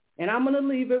 And I'm going to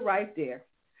leave it right there.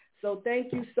 So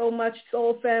thank you so much,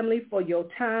 Soul Family, for your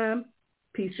time.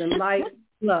 Peace and light.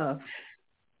 Love.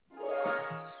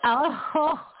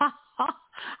 Oh,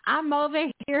 I'm over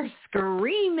here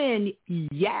screaming.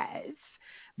 Yes.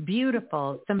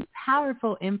 Beautiful. Some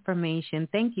powerful information.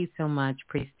 Thank you so much,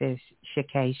 Priestess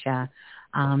Shakesha.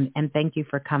 And thank you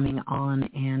for coming on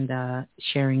and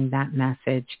sharing that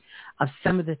message of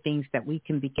some of the things that we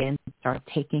can begin to start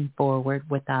taking forward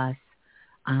with us,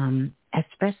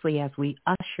 especially as we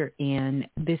usher in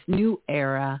this new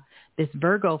era, this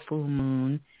Virgo full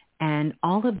moon, and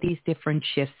all of these different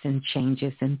shifts and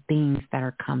changes and things that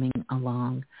are coming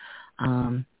along.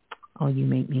 Oh, you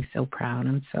make me so proud.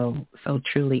 I'm so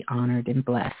truly honored and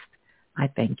blessed. I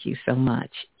thank you so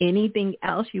much. Anything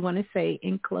else you want to say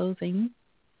in closing?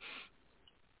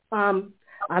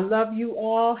 I love you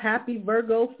all. Happy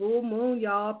Virgo full moon,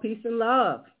 y'all. Peace and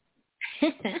love.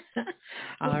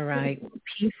 All right.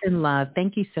 Peace and love.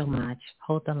 Thank you so much.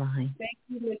 Hold the line. Thank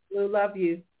you, Miss Blue. Love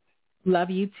you. Love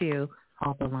you too.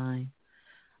 Hold the line.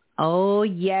 Oh,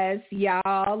 yes,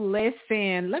 y'all.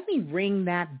 Listen. Let me ring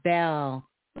that bell.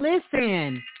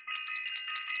 Listen.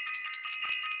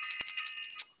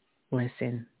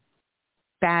 Listen.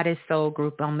 Baddest soul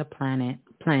group on the planet.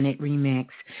 Planet Remix.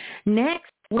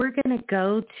 Next, we're going to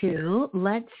go to,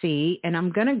 let's see, and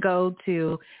I'm going to go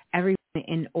to everyone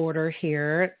in order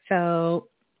here. So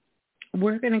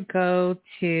we're going to go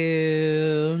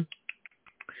to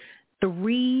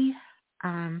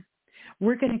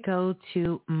we're going to go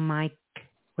to Mike.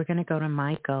 We're going to go to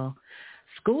Michael.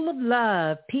 School of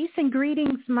Love. Peace and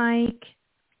greetings, Mike.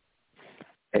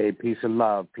 Hey, peace and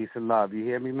love. Peace and love. You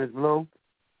hear me, Miss Blue?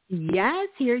 Yes,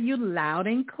 hear you loud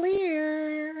and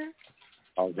clear.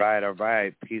 All right, all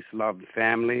right. Peace, love,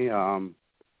 family.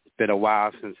 It's been a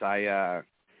while since I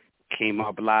came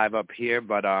up live up here,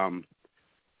 but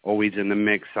always in the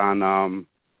mix on,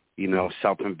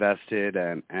 self-invested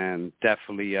and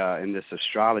definitely in this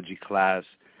astrology class.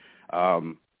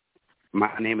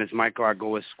 My name is Michael. I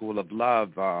go to School of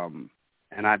Love,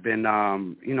 and I've been,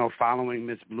 following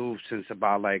Miss Blue since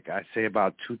about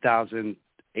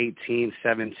 2018,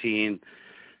 17,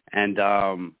 and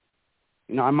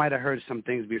I might have heard some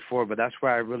things before, but that's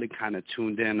where I really kind of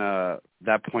tuned in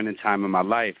that point in time in my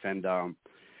life. And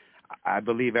I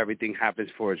believe everything happens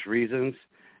for its reasons.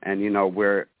 And,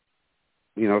 we're,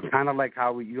 kind of like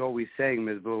how you always saying,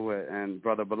 Ms. Blue and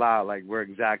Brother Bilal, like we're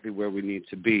exactly where we need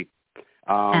to be.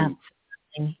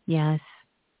 Absolutely. Yes.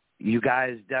 You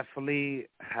guys definitely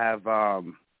have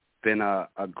been a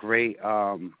great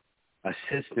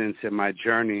assistance in my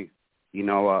journey,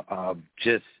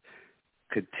 just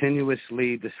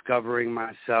continuously discovering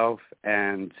myself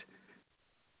and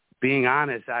being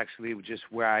honest, actually, just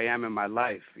where I am in my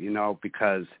life,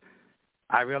 because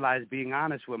I realize being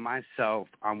honest with myself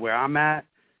on where I'm at,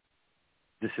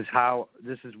 this is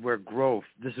where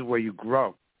you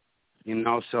grow,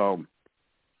 so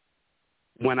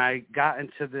when I got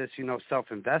into this,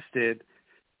 self-invested,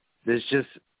 it's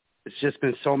just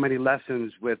been so many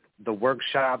lessons with the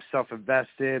workshop,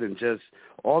 self-invested, and just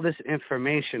all this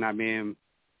information. I mean,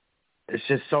 it's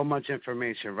just so much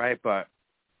information, right? But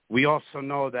we also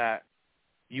know that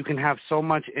you can have so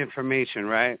much information,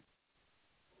 right?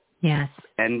 Yes.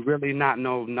 And really not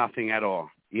know nothing at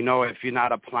all, if you're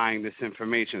not applying this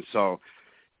information. So,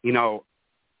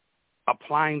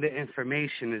 applying the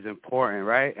information is important,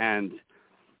 right? And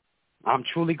I'm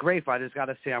truly grateful. I just got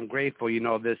to say I'm grateful,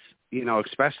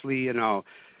 especially,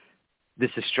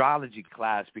 this astrology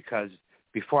class, because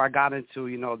before I got into,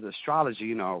 the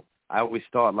astrology, I always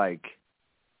thought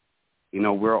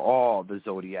we're all the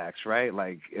zodiacs, right?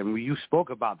 And you spoke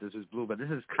about this as Blue, but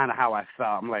this is kind of how I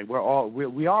felt. I'm like, we are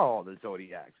all the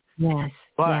zodiacs. Yes.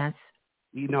 But, yes.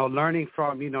 Learning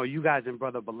from, you guys and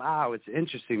Brother Bilal, it's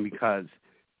interesting because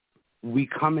we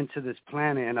come into this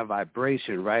planet in a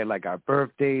vibration, right? Like our birth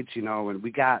dates, and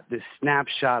we got this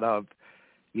snapshot of,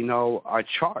 our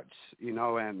charts,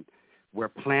 and where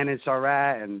planets are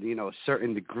at and,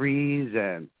 certain degrees.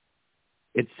 And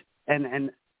it's,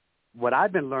 and what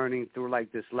I've been learning through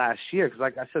this last year, because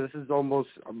like I said, this is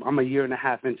I'm a year and a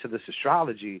half into this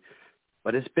astrology,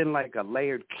 but it's been like a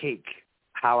layered cake,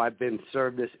 how I've been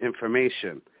served this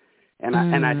information. And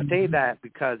I say that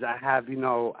because I have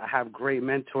great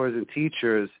mentors and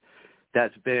teachers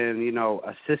that's been,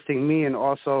 assisting me, and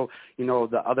also,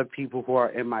 the other people who are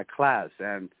in my class.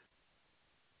 And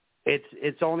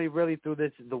it's only really through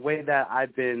the way that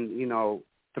I've been,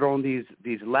 thrown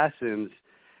these lessons,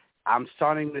 I'm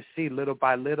starting to see little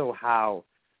by little how,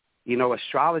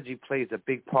 astrology plays a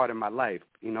big part in my life,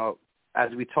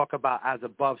 as we talk about as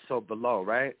above, so below,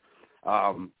 right?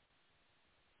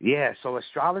 Yeah, so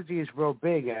astrology is real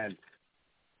big, and,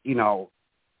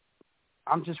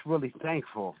 I'm just really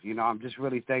thankful. I'm just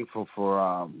really thankful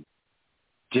for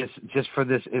just for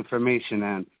this information,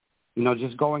 and,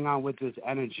 just going on with this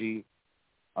energy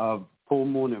of full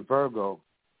moon and Virgo,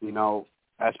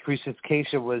 as Priestess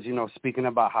Keisha was, speaking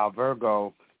about how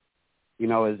Virgo,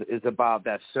 is about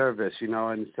that service,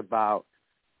 and it's about,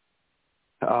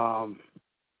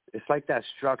 it's like that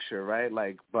structure, right?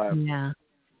 But yeah.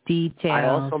 Details. I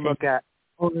also look at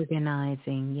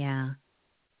organizing, yeah.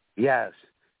 Yes.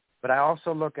 But I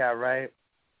also look at, right,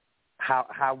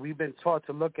 how we've been taught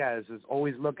to look at is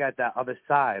always look at that other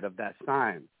side of that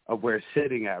sign of where it's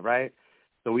sitting at, right?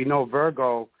 So we know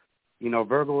Virgo,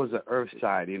 Virgo is the earth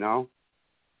side,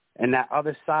 and that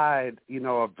other side,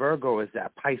 of Virgo is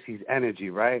that Pisces energy,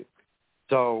 right?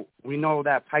 So we know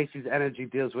that Pisces energy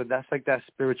deals with, that's like that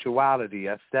spirituality.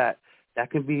 That's that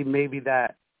can be maybe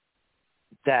that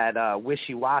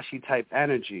wishy-washy type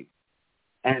energy,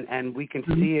 and we can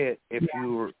see it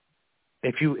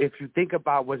if you think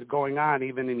about what's going on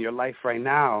even in your life right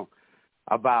now,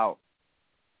 about,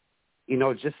 you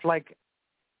know, just like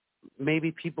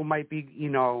maybe people might be, you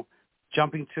know,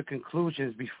 jumping to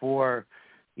conclusions before,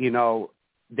 you know,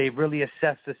 they really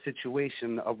assess the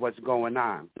situation of what's going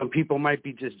on. Some people might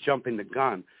be just jumping the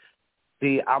gun.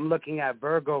 See, I'm looking at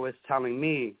Virgo as telling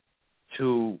me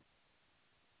to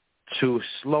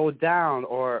slow down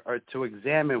or to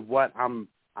examine what I'm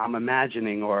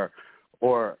imagining or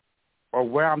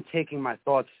where I'm taking my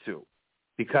thoughts to,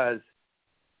 because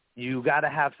you got to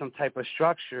have some type of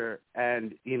structure,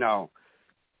 and you know,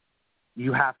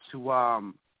 you have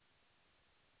to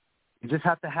you just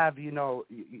have to have you know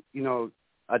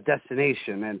a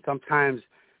destination, and sometimes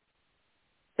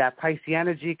that Pisces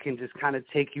energy can just kind of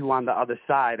take you on the other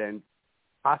side and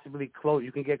possibly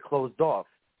you can get closed off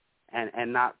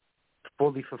and not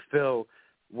fully fulfill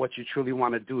what you truly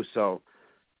want to do. So,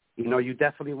 you know, you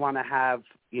definitely want to have,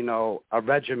 you know, a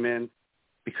regimen,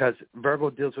 because Virgo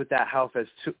deals with that health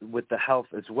with the health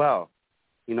as well.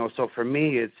 You know, so for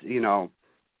me, it's,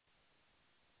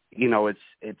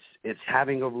 it's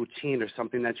having a routine or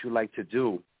something that you like to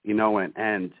do, you know,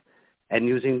 and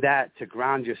using that to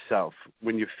ground yourself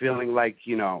when you're feeling like,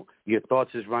 you know, your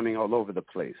thoughts is running all over the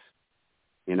place,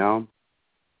 you know.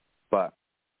 But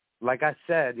like I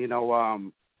said, you know,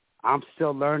 I'm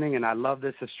still learning, and I love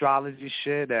this astrology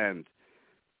shit, and,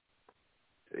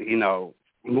 you know,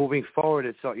 moving forward,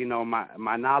 it's, you know,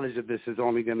 my knowledge of this is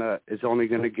only gonna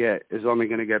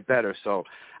get better. So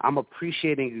I'm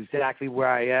appreciating exactly where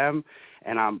I am,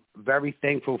 and I'm very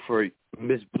thankful for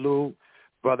Miss Blue,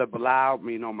 Brother Bilal,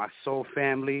 you know, my soul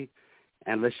family,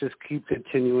 and let's just keep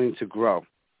continuing to grow.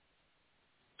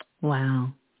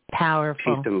 Wow,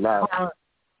 powerful. Peace and love.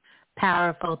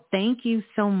 Powerful. Thank you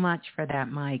so much for that,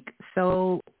 Mike.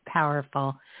 So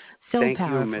powerful. So Thank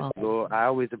powerful. you, Miss Blue. I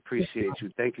always appreciate you.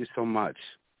 Thank you so much.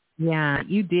 Yeah,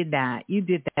 you did that. You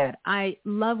did that. I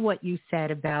love what you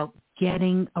said about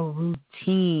getting a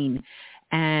routine.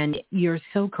 And you're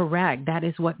so correct. That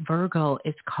is what Virgo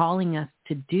is calling us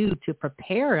to do, to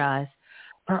prepare us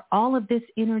for all of this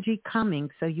energy coming.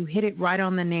 So you hit it right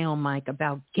on the nail, Mike,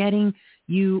 about getting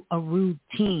you a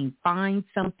routine. Find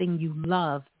something you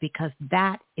love, because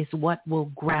that is what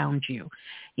will ground you.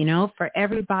 You know, for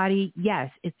everybody, yes,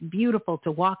 it's beautiful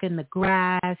to walk in the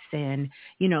grass and,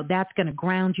 you know, that's going to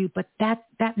ground you, but that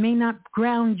may not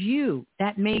ground you.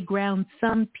 That may ground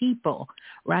some people,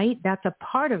 right? That's a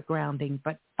part of grounding,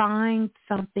 but find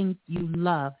something you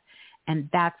love, and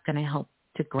that's going to help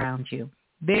to ground you.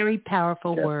 Very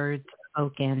powerful words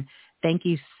spoken. Thank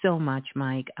you so much,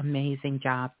 Mike. Amazing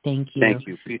job. Thank you. Thank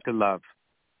you. Peace and love.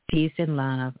 Peace and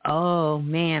love. Oh,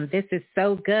 man, this is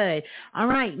so good. All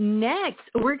right, next,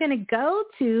 we're going to go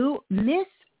to Miss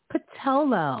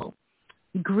Patolo.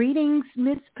 Greetings,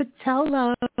 Miss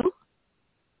Patolo.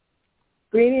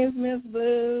 Greetings, Miss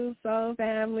Blue, Soul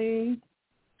Family.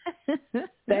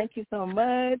 Thank you so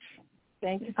much.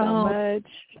 Thank you so much.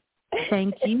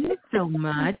 Thank you so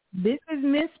much. This is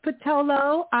Miss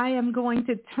Patolo. I am going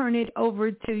to turn it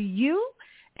over to you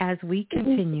as we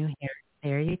continue here.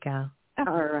 There you go.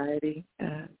 All righty.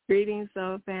 Greetings,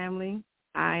 Soul Family.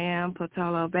 I am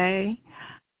Patolo Bay.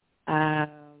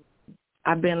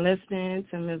 I've been listening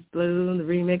to Miss Blue, the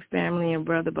Remix Family, and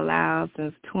Brother Bilal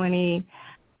since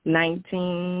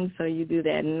 2019. So you do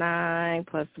that 9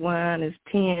 plus 1 is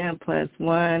 10 plus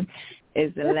 1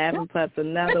 is 11 plus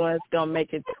another one. It's going to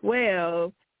make it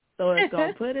 12. So it's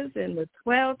going to put us in the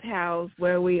 12th house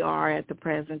where we are at the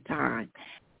present time,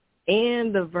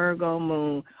 in the Virgo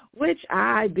moon, which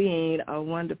I being a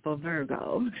wonderful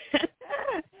Virgo.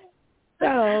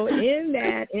 So in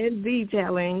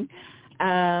detailing,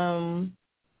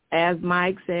 as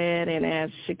Mike said and as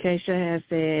Shakesha has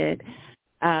said,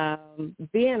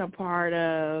 being a part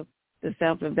of the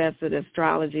self-invested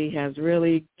astrology has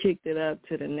really kicked it up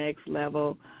to the next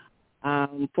level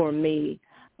for me.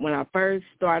 When I first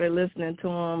started listening to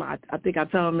him, I think I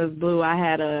told Ms. Blue I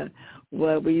had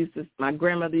my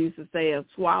grandmother used to say, a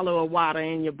swallow of water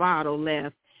in your bottle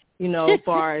left, you know, as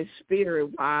far as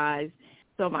spirit-wise.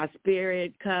 So my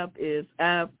spirit cup is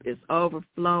up, it's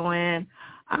overflowing.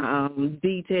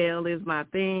 Detail is my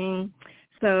thing.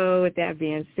 So with that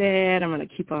being said, I'm going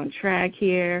to keep on track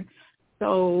here.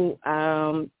 So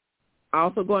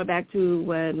also going back to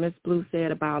what Miss Blue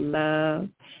said about love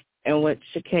and what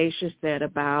Shakesha said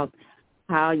about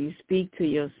how you speak to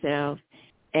yourself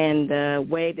and the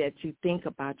way that you think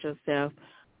about yourself.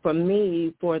 For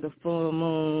me, for the full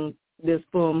moon, this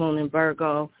full moon in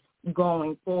Virgo,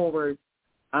 going forward,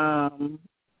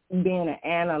 being an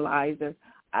analyzer.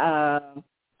 I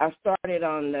started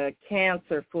on the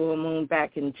Cancer full moon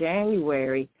back in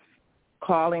January,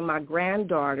 calling my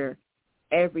granddaughter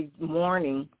every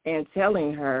morning and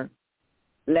telling her,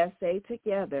 let's say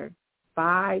together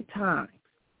 5 times,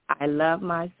 I love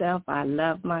myself, I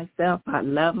love myself, I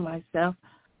love myself,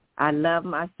 I love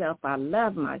myself, I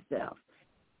love myself.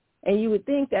 And you would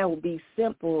think that would be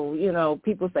simple. You know,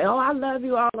 people say, oh, I love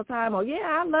you all the time. Oh,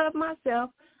 yeah, I love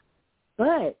myself.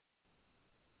 But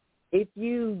if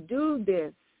you do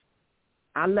this,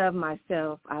 I love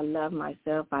myself, I love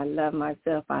myself, I love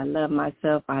myself, I love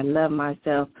myself, I love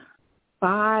myself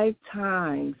 5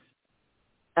 times,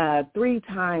 3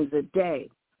 times a day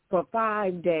for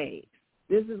 5 days.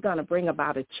 This is going to bring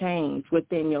about a change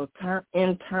within your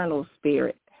internal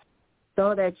spirit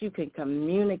so that you can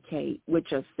communicate with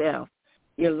yourself.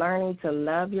 You're learning to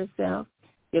love yourself.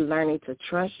 You're learning to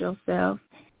trust yourself.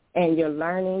 And you're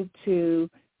learning to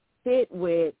sit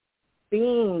with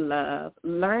being love,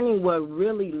 learning what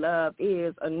really love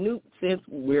is, since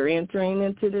we're entering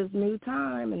into this new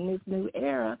time and this new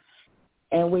era.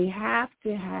 And we have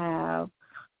to have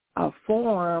a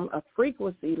form, a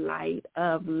frequency light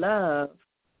of love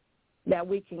that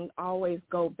we can always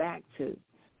go back to,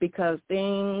 because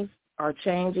things are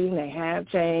changing, they have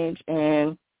changed,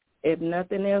 and if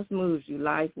nothing else moves you,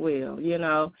 life will, you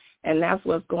know, and that's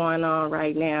what's going on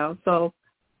right now. So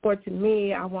to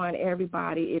me, I want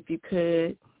everybody, if you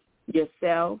could,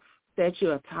 yourself, set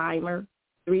you a timer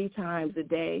 3 times a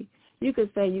day. You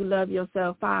could say you love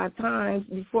yourself 5 times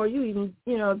before you even,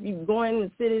 you know, if you go in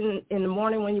and sit in the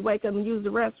morning when you wake up and use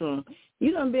the restroom.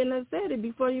 You done been and said it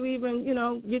before you even, you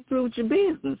know, get through with your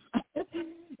business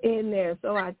in there.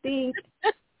 So I think,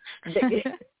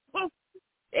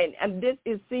 and this,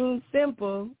 it seems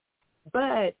simple,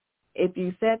 but if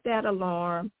you set that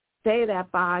alarm, say that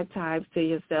 5 times to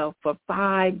yourself for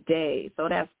 5 days. So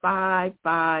that's 5,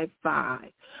 5,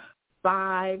 5.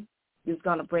 5 is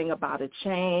going to bring about a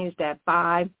change. That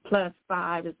 5 plus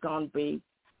 5 is going to be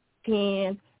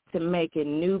 10 to make it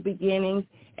new beginnings.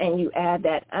 And you add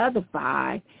that other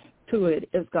 5 to it,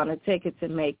 it's going to take it to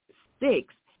make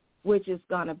 6, which is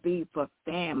going to be for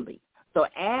family. So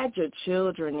add your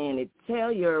children in it.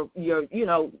 Tell your you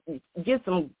know, get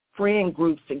some friend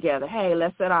groups together. Hey,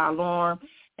 let's set our alarm.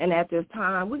 And at this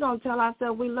time, we're going to tell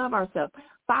ourselves we love ourselves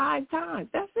 5 times.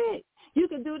 That's it. You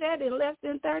can do that in less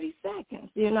than 30 seconds,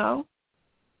 you know.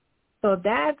 So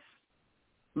that's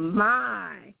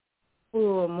my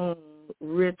full moon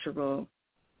ritual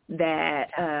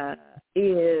that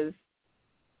is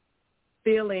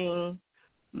feeling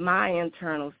my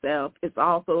internal self. It's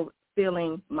also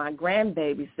feeling my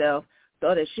grandbaby self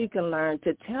so that she can learn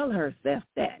to tell herself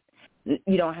that.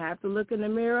 You don't have to look in the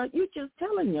mirror. You're just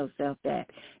telling yourself that.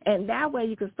 And that way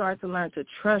you can start to learn to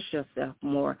trust yourself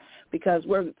more, because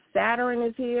Saturn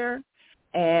is here,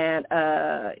 and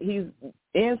he's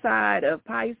inside of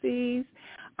Pisces.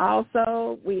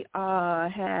 Also, we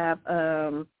have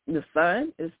the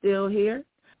sun is still here.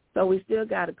 So we still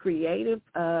got a creative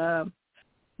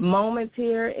moments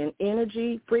here and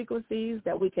energy frequencies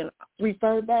that we can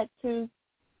refer back to,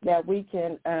 that we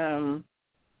can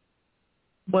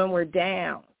when we're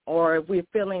down, or if we're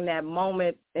feeling that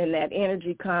moment and that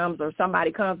energy comes, or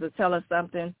somebody comes to tell us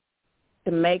something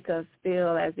to make us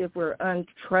feel as if we're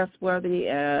untrustworthy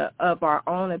of our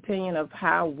own opinion of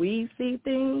how we see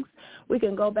things, we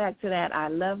can go back to that I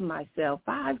love myself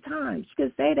 5 times. You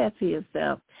can say that to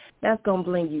yourself. That's going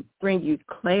to bring you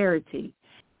clarity.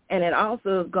 And it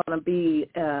also is going to be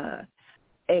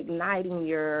igniting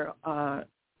your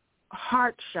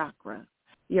heart chakra,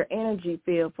 your energy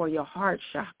field for your heart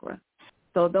chakra.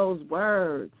 So those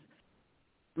words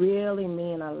really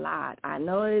mean a lot. I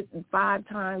know it 5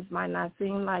 times might not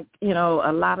seem like, you know,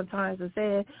 a lot of times to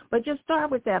say it, but just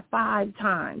start with that 5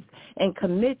 times and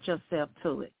commit yourself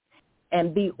to it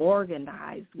and be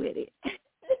organized with it.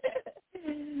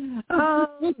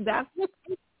 That's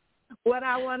what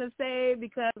I want to say,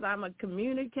 because I'm a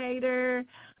communicator.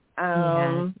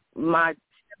 So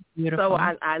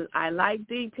I like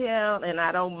detail, and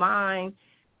I don't mind,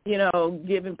 you know,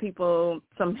 giving people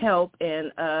some help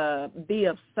and be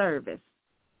of service.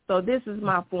 So this is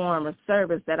my form of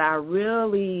service that I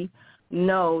really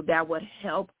know that would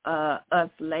help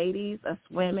us ladies, us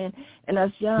women, and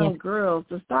us young girls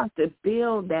to start to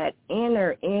build that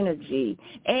inner energy,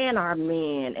 and our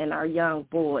men and our young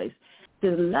boys,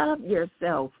 to love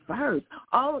yourself first.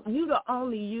 You the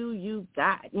only you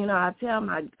got. You know, I tell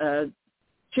my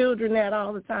children that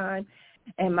all the time,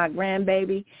 and my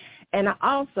grandbaby. And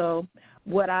also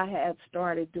what I had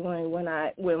started doing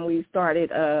when we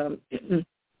started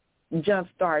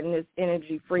jump-starting this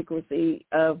energy frequency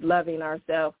of loving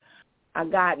ourselves. I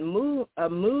got a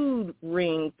mood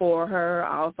ring for her.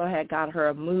 I also had got her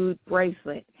a mood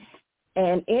bracelet.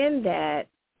 And in that,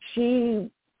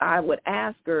 I would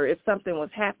ask her if something was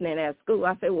happening at school.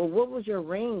 I said, well, what was your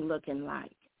ring looking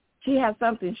like? She has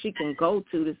something she can go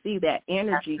to see that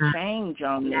energy change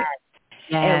on it.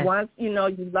 Yes. And once, you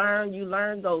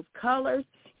learn those colors,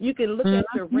 you can look at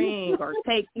your ring or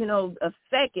take, a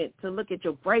second to look at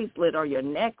your bracelet or your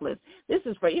necklace. This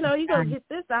is for, you go get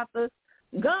this out the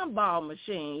gumball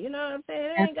machine. You know what I'm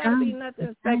saying? It ain't got to be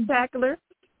nothing spectacular.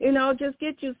 Just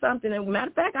get you something. And matter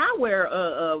of fact, I wear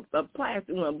a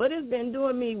plastic one, but it's been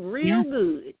doing me real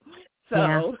good.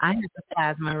 So I have a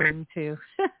plasma ring too.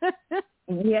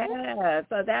 Yeah,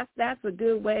 so that's a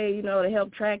good way, to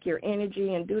help track your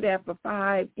energy and do that for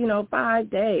 5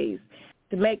 days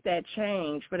to make that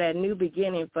change for that new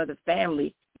beginning for the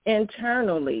family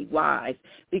internally wise,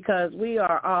 because we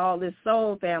are all this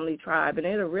soul family tribe, and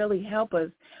it'll really help us.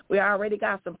 We already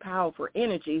got some powerful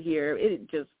energy here. It's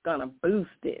just going to boost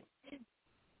it.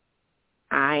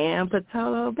 I am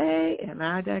Patolo Bay, and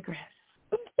I digress.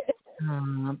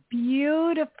 Oh,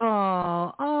 beautiful.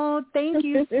 Oh, thank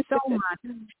you so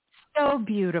much. So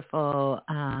beautiful,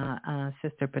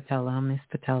 Sister Patello, Miss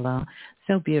Patello.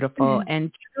 So beautiful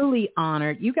and truly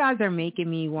honored. You guys are making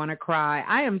me want to cry.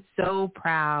 I am so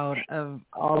proud of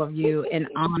all of you and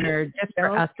honored just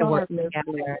for us to work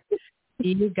together.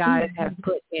 You guys have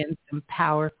put in some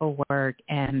powerful work,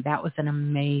 and that was an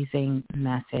amazing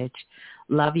message.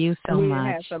 Love you so much.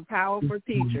 We have some powerful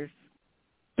teachers.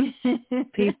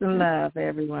 Peace and love,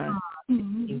 everyone.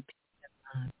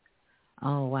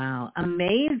 Oh, wow.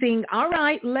 Amazing. All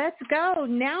right, let's go.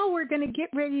 Now we're going to get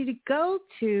ready to go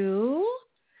to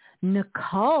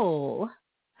Nicole.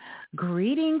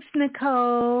 Greetings,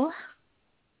 Nicole.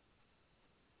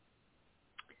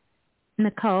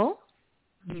 Nicole?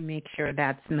 Let me make sure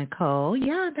that's Nicole.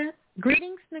 Yeah, that's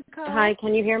greetings, Nicole. Hi,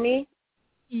 can you hear me?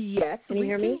 Yes. Can you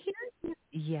hear me?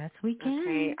 Yes, we can.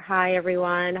 Okay. Hi,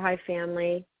 everyone. Hi,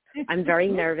 family. I'm very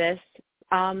nervous.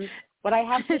 What I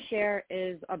have to share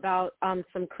is about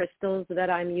some crystals that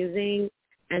I'm using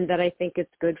and that I think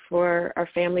it's good for our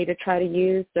family to try to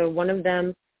use. So one of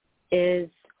them is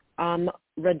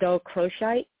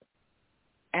rhodochrosite,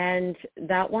 and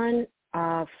that one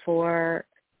I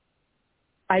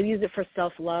use it for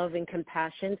self-love and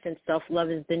compassion, since self-love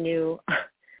is the new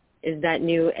is that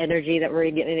new energy that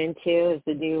we're getting into, is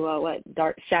the new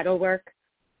dark shadow work.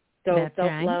 So that's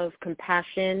self-love,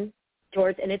 compassion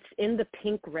towards, and it's in the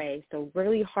pink ray, so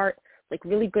really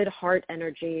really good heart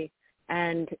energy,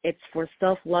 and it's for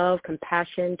self-love,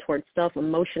 compassion towards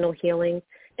self-emotional healing.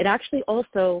 It actually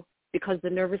also, because the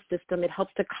nervous system, it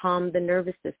helps to calm the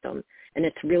nervous system, and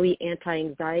it's really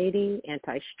anti-anxiety,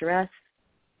 anti-stress,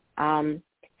 and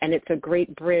it's a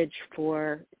great bridge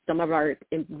for some of our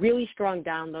really strong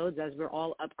downloads as we're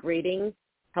all upgrading,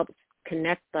 helps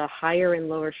connect the higher and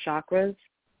lower chakras.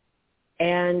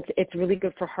 And it's really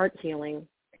good for heart healing.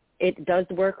 It does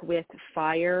work with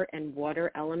fire and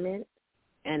water element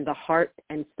and the heart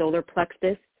and solar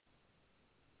plexus.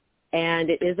 And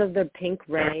it is of the pink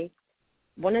ray.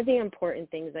 One of the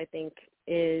important things, I think,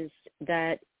 is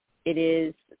that it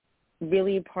is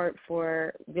really part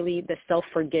for really the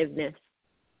self-forgiveness.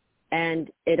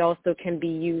 And it also can be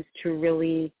used to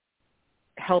really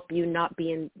helps me not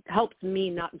be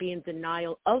in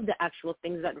denial of the actual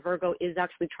things that Virgo is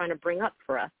actually trying to bring up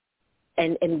for us,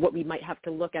 and what we might have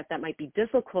to look at that might be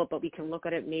difficult, but we can look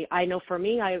at it. I know for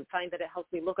me, I find that it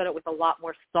helps me look at it with a lot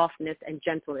more softness and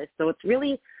gentleness. So it's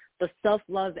really the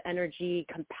self-love energy,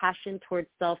 compassion towards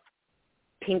self,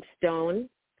 pink stone.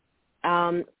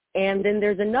 And then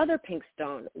there's another pink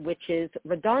stone, which is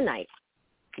rhodonite.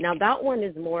 Now that one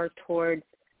is more towards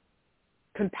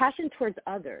compassion towards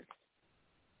others.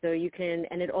 So you can,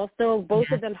 and it also, both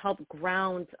of them help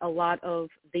ground a lot of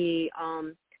the,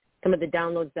 some of the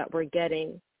downloads that we're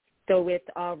getting. So with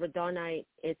rhodonite,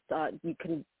 it's, you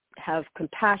can have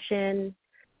compassion,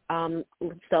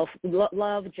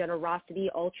 self-love,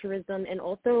 generosity, altruism, and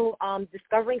also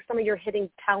discovering some of your hidden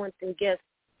talents and gifts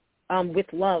with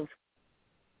love.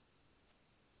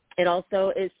 It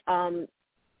also is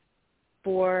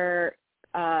for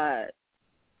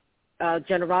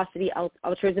generosity,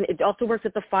 altruism. It also works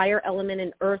with the fire element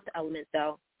and earth element,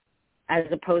 though, as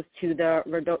opposed to the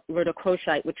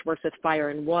rhodochrosite, which works with fire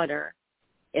and water.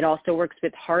 It also works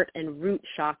with heart and root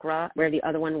chakra, where the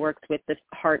other one works with the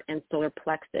heart and solar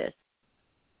plexus.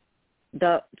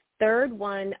 The third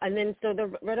one, and then so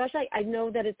the rhodochrosite, I know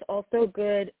that it's also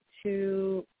good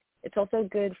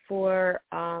for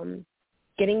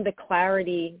getting the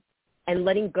clarity and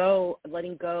letting go,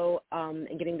 and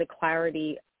getting the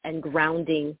clarity and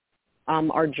grounding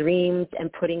our dreams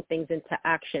and putting things into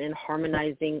action and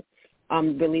harmonizing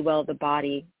really well the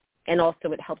body. And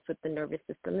also it helps with the nervous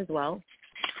system as well,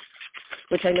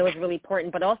 which I know is really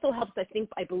important, but also helps,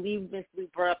 I believe Ms. Blue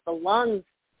brought up the lungs,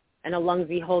 and the lungs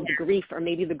we hold the grief, or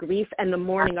maybe the grief and the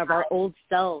mourning of our old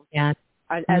selves. Yes.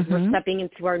 As we're stepping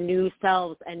into our new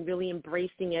selves and really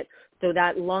embracing it. So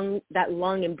that lung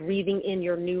and breathing in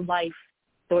your new life.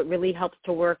 So it really helps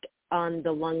to work on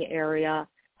the lung area.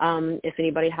 If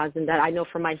anybody hasn't that, I know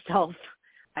for myself,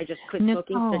 I just quit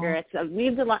smoking cigarettes. I've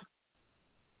lived a lot.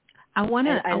 I want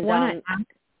to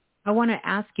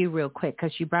ask you real quick,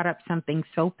 because you brought up something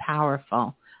so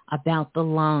powerful about the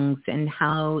lungs and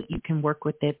how you can work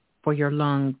with it for your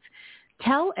lungs.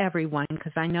 Tell everyone,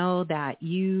 because I know that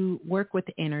you work with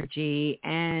energy,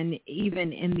 and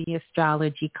even in the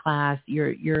astrology class,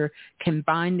 you're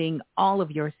combining all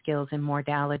of your skills and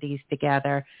modalities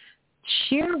together.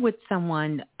 Share with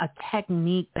someone a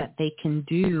technique that they can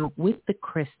do with the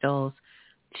crystals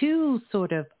to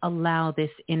sort of allow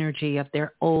this energy of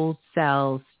their old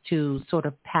selves to sort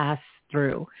of pass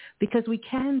through, because we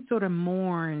can sort of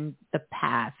mourn the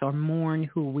past or mourn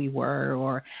who we were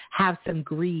or have some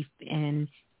grief and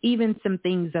even some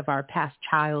things of our past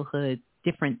childhood,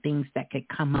 different things that could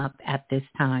come up at this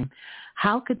time.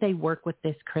 How could they work with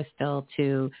this crystal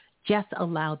to just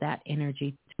allow that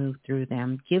energy to move through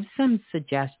them? Give some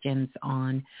suggestions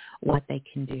on what they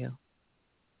can do.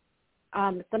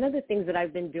 Some of the things that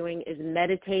I've been doing is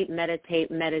meditating.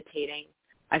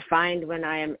 I find when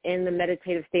I am in the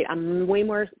meditative state, I'm way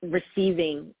more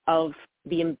receiving of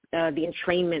the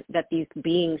entrainment that these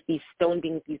beings, these stone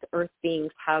beings, these earth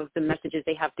beings have, the messages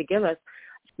they have to give us.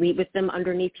 Sleep with them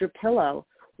underneath your pillow.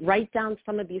 Write down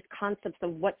some of these concepts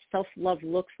of what self-love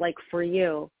looks like for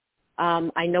you.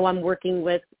 I know I'm working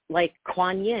with like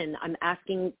Kuan Yin. I'm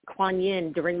asking Kuan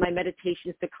Yin during my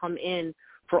meditations to come in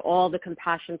for all the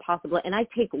compassion possible. And I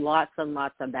take lots and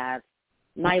lots of baths.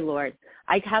 My Lord,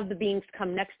 I have the beings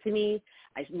come next to me.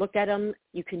 I look at them.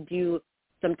 You can do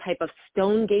some type of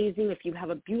stone gazing. If you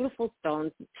have a beautiful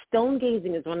stone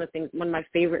gazing is one of my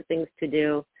favorite things to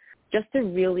do, just to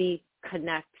really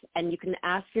connect. And you can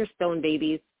ask your stone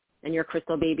babies and your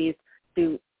crystal babies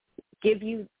to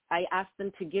I ask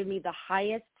them to give me the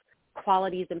highest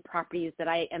qualities and properties that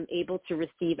I am able to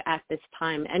receive at this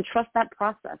time, and trust that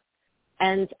process.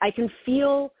 And I can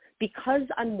feel, because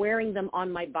I'm wearing them on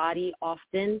my body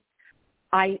often,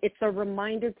 it's a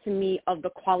reminder to me of the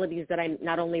qualities that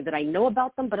not only that I know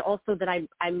about them, but also that I'm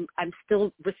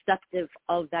still receptive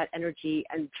of that energy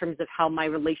in terms of how my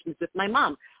relations with my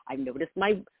mom. I've noticed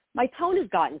my tone has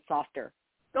gotten softer.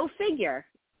 Go figure,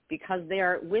 because they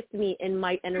are with me in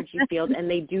my energy field, and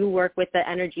they do work with the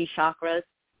energy chakras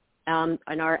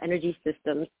and our energy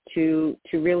systems to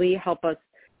really help us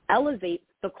elevate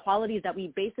the qualities that we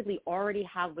basically already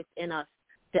have within us,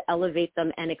 to elevate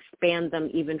them and expand them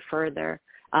even further,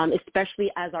 especially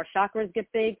as our chakras get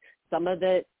big.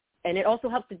 And it also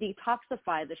helps to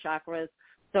detoxify the chakras.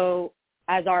 So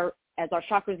as our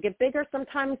chakras get bigger,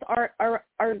 sometimes our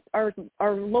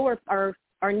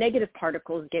negative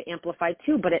particles get amplified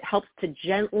too, but it helps to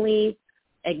gently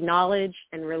acknowledge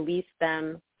and release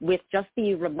them with just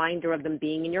the reminder of them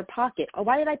being in your pocket. Oh,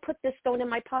 why did I put this stone in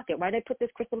my pocket? Why did I put this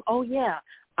crystal? Oh, yeah.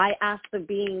 I asked the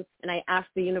being, and I asked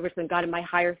the universe and God and my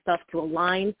higher self to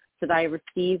align so that I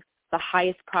receive the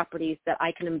highest properties that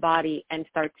I can embody and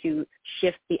start to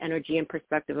shift the energy and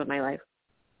perspective of my life.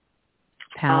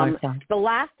 Powerful. The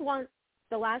last one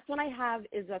I have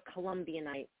is a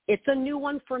Colombianite. It's a new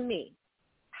one for me.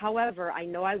 However, I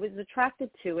know I was attracted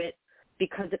to it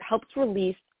because it helps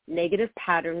release negative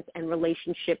patterns and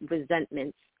relationship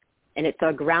resentments. And it's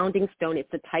a grounding stone.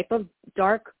 It's a type of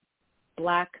dark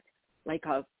black, like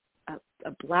a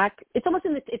black,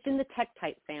 it's in the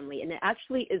Tektite family, and it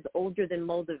actually is older than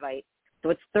Moldavite. So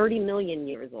it's 30 million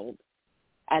years old,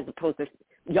 as opposed to,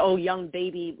 young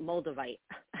baby Moldavite,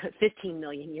 15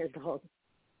 million years old.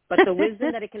 But the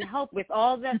wisdom that it can help with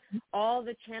all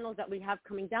the channels that we have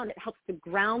coming down, it helps to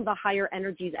ground the higher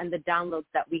energies and the downloads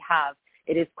that we have.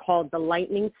 It is called the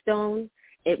lightning stone.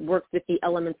 It works with the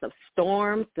elements of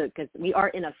storms, because we are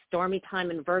in a stormy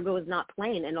time, and Virgo is not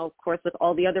playing. And, of course, with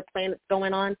all the other planets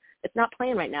going on, it's not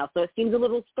playing right now. So it seems a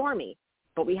little stormy.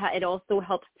 But it also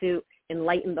helps to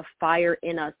enlighten the fire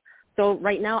in us. So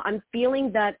right now I'm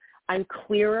feeling that I'm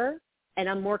clearer and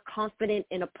I'm more confident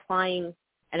in applying.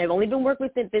 And I've only been working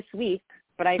with it this week,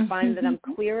 but I find that I'm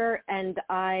clearer, and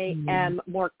I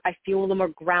feel a little more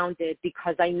grounded,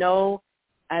 because I know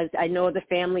the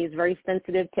family is very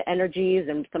sensitive to energies,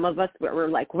 and some of us, we're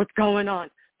like, what's going on?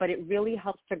 but it really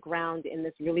helps to ground in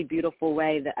this really beautiful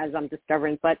way that as I'm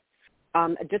discovering. But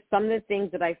just some of the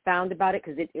things that I found about it,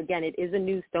 because it is a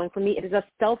new stone for me. It is a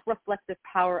self-reflective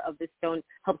power of this stone,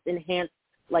 helps enhance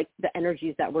like the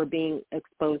energies that we're being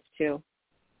exposed to.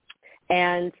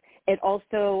 And it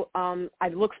also, I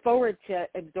look forward to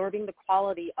absorbing the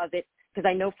quality of it, because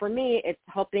I know for me, it's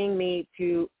helping me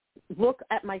to look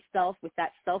at myself with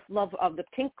that self-love of the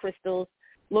pink crystals,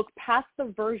 look past the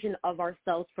version of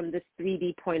ourselves from this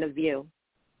 3D point of view,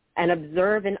 and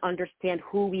observe and understand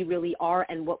who we really are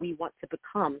and what we want to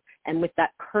become, and with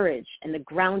that courage and the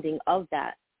grounding of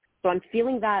that. So I'm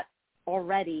feeling that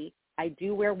already. I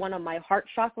do wear one on my heart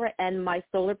chakra and my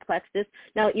solar plexus.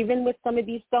 Now, even with some of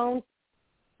these stones,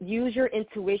 use your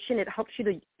intuition. It helps you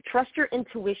to trust your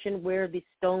intuition where these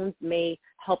stones may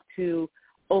help to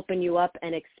open you up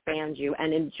and expand you,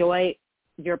 and enjoy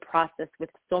your process with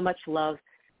so much love.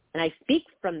 And I speak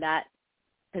from that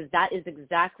because that is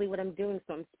exactly what I'm doing.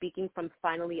 So I'm speaking from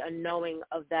finally a knowing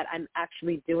of that I'm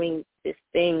actually doing this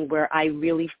thing where I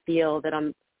really feel that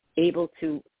I'm able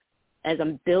to, as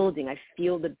I'm building, I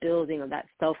feel the building of that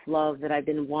self-love that I've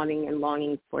been wanting and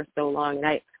longing for so long.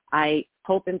 And I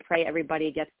hope and pray everybody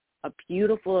gets a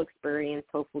beautiful experience,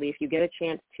 hopefully, if you get a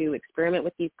chance to experiment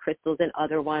with these crystals and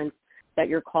other ones that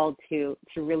you're called to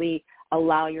really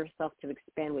allow yourself to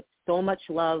expand with so much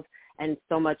love and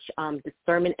so much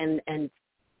discernment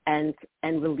and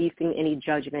releasing any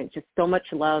judgment, just so much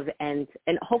love and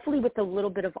hopefully with a little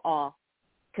bit of awe,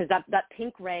 because that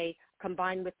pink ray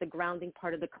combined with the grounding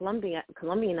part of the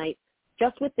Columbianite,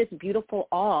 just with this beautiful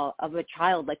awe of a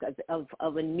child, like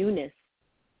of a newness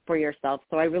for yourself.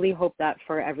 So I really hope that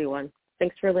for everyone.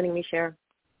 Thanks for letting me share.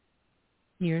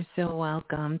 You're so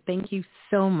welcome. Thank you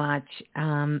so much.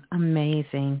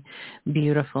 Amazing.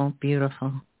 Beautiful,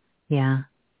 beautiful. Yeah.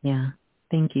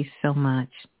 Thank you so much.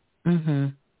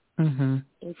 Thank you.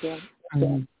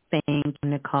 Thank you,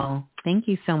 Nicole. Thank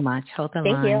you so much. Hold the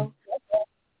line.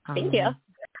 Thank you.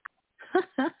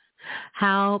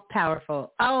 How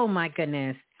powerful. Oh, my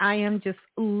goodness. I am just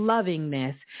loving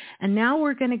this. And now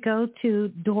we're going to go to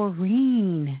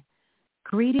Doreen.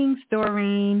 Greetings,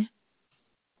 Doreen.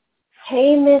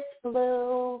 Hey, Miss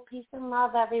Blue. Peace and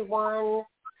love, everyone.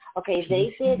 Okay,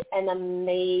 they did an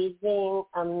amazing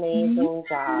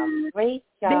job. Great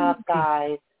job,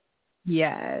 guys.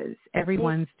 Yes,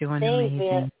 everyone's doing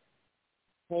amazing.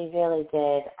 They really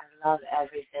did. I love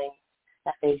everything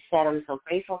that they said. I'm so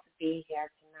grateful to be here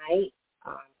tonight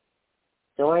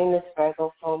during this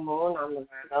Virgo full moon. I'm the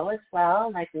Virgo as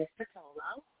well, like Mr.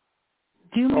 Tolo.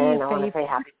 Do me a favor. I want to say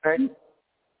happy birthday.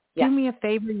 Do me a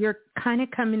favor. You're kind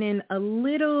of coming in a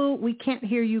little. We can't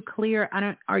hear you clear.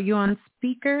 Are you on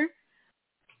speaker?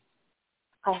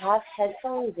 I have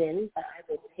headphones in, but I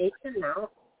will take them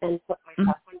out and put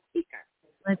myself on speaker.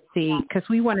 Let's see, because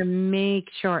we want to make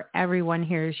sure everyone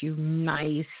hears you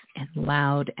nice and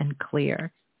loud and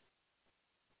clear.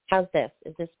 How's this?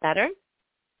 Is this better?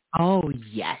 Oh,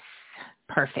 yes.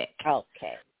 Perfect.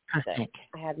 Okay. Perfect.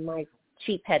 Good. I had my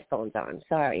cheap headphones on.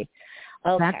 Sorry.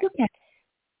 Okay. That's okay.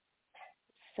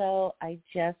 So I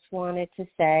just wanted to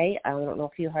say, I don't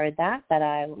know if you heard that, but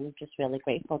I'm just really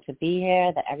grateful to be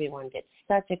here, that everyone did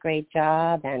such a great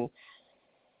job, and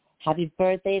happy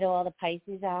birthday to all the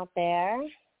Pisces out there.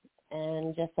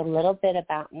 And just a little bit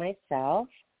about myself.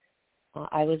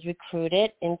 I was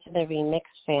recruited into the Remix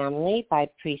family by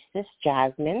Priestess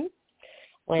Jasmine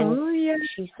when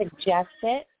she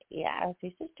suggested,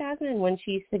 Priestess Jasmine, when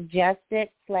she suggested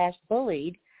 /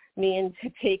 bullied me into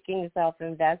taking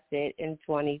Self-Invested in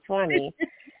 2020.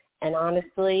 And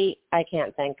honestly, I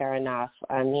can't thank her enough.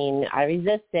 I mean, I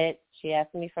resisted. She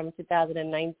asked me from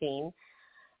 2019.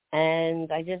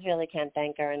 And I just really can't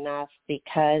thank her enough,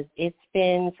 because it's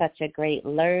been such a great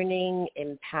learning,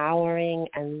 empowering,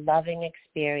 and loving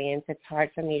experience. It's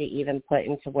hard for me to even put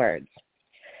into words.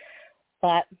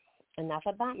 But enough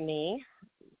about me.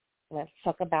 Let's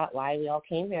talk about why we all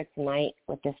came here tonight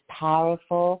with this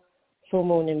powerful full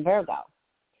moon in Virgo.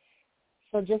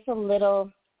 So just a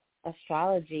little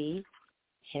astrology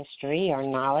history or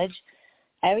knowledge.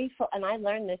 And I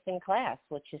learned this in class,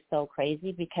 which is so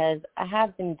crazy, because I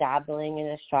have been dabbling in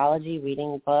astrology,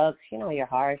 reading books, your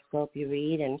horoscope you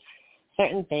read, and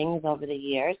certain things over the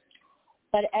years.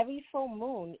 But every full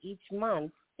moon each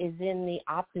month is in the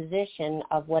opposition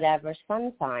of whatever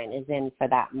sun sign is in for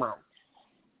that month.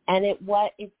 And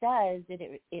what it does,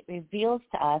 it reveals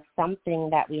to us something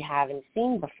that we haven't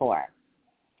seen before.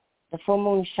 The full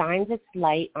moon shines its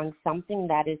light on something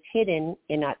that is hidden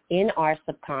in our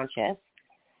subconscious,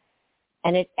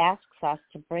 and it asks us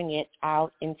to bring it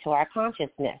out into our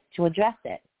consciousness, to address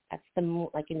it. That's the moon,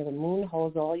 the moon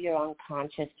holds all your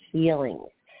unconscious feelings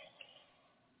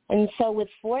And so with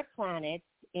 4 planets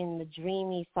in the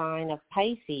dreamy sign of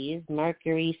Pisces,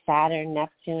 Mercury, Saturn,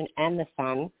 Neptune, and the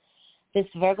Sun, this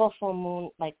Virgo full moon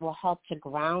will help to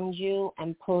ground you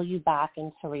and pull you back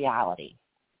into reality.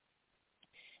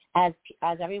 As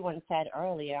everyone said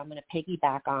earlier, I'm going to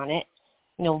piggyback on it.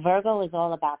 Virgo is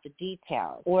all about the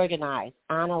detail, organize,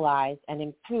 analyze, and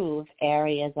improve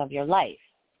areas of your life.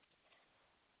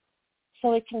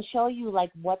 So it can show you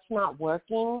what's not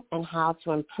working and how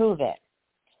to improve it.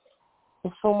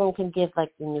 This full moon can give the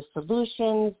new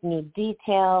solutions, new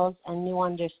details, and new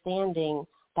understanding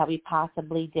that we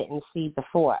possibly didn't see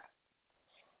before.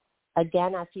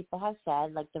 Again, as people have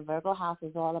said, the Virgo house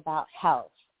is all about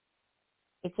health.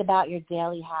 It's about your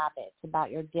daily habits,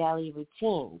 about your daily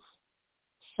routines.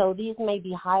 So these may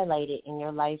be highlighted in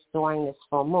your life during this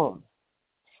full moon.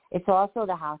 It's also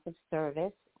the house of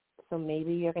service, so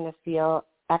maybe you're going to feel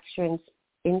extra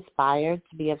inspired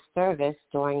to be of service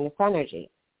during this energy.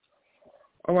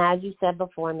 And as you said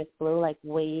before, Miss Blue,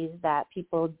 ways that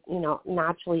people,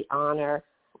 naturally honor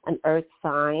an earth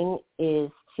sign is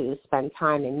to spend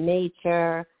time in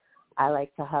nature. I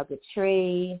like to hug a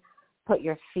tree, put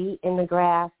your feet in the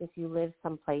grass if you live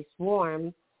someplace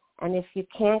warm. And if you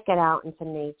can't get out into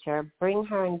nature, bring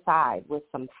her inside with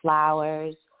some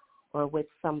flowers or with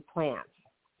some plants.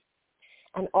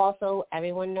 And also,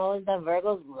 everyone knows that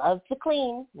Virgos love to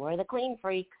clean. We're the clean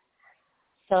freaks.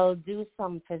 So do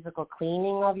some physical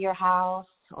cleaning of your house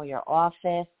or your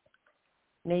office.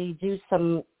 Maybe do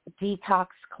some detox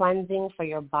cleansing for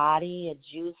your body,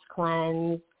 a juice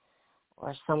cleanse,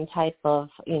 or some type of,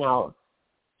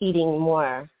 eating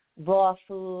more raw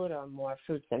food or more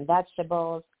fruits and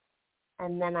vegetables.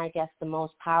 And then I guess the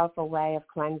most powerful way of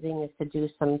cleansing is to do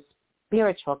some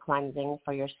spiritual cleansing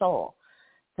for your soul,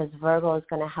 because Virgo is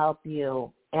going to help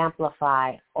you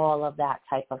amplify all of that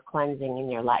type of cleansing in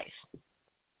your life.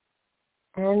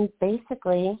 And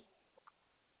basically,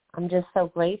 I'm just so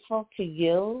grateful to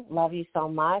you. Love you so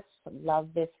much. Love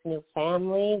this new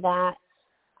family that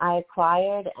I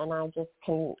acquired, and I'm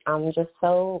just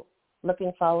so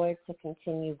looking forward to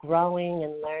continue growing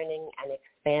and learning and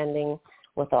expanding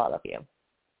with all of you.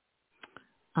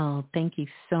 Oh, thank you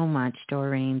so much,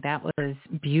 Doreen. That was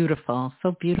beautiful,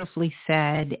 so beautifully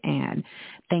said. And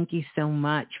thank you so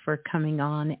much for coming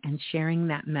on and sharing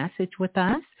that message with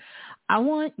us. I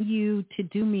want you to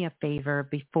do me a favor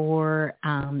before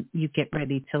you get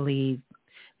ready to leave,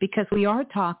 because we are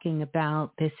talking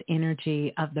about this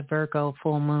energy of the Virgo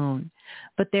full moon.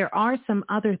 But there are some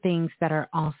other things that are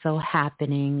also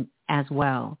happening as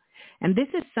well. And this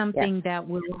is something that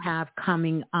we'll have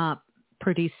coming up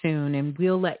pretty soon, and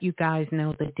we'll let you guys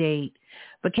know the date.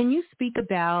 But can you speak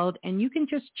about, and you can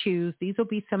just choose, these will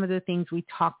be some of the things we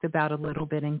talked about a little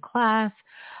bit in class,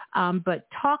 but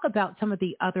talk about some of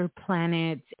the other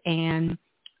planets and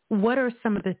what are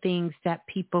some of the things that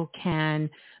people can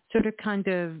sort of kind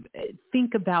of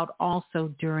think about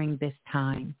also during this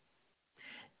time.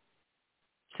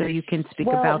 So you can speak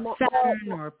about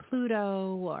Saturn or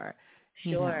Pluto or...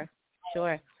 Sure.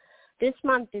 This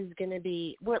month is going to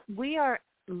be, we are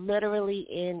literally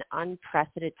in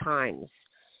unprecedented times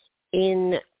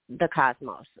in the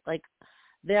cosmos.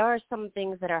 There are some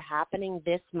things that are happening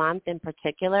this month in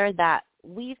particular that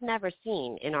we've never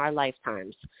seen in our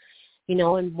lifetimes.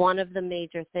 And one of the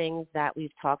major things that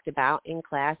we've talked about in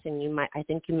class, and I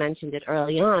think you mentioned it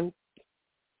early on,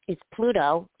 is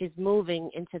Pluto is moving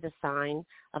into the sign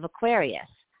of Aquarius.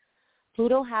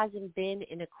 Pluto hasn't been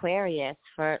in Aquarius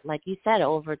for, like you said,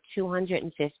 over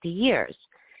 250 years.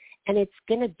 And it's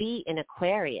going to be in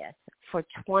Aquarius for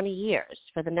 20 years,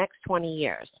 for the next 20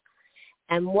 years.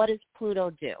 And what does Pluto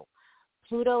do?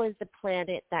 Pluto is the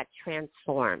planet that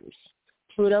transforms.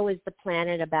 Pluto is the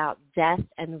planet about death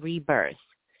and rebirth.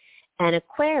 And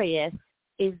Aquarius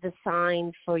is the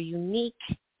sign for unique,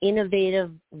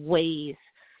 innovative ways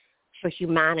for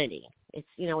humanity. It's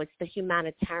the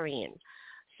humanitarian.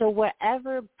 So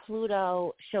wherever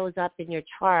Pluto shows up in your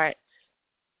chart,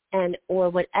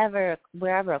 or wherever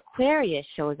Aquarius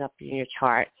shows up in your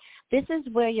chart, this is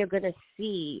where you're going to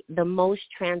see the most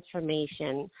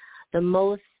transformation, the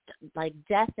most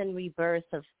death and rebirth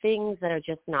of things that are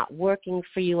just not working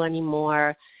for you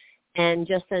anymore, and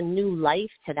just a new life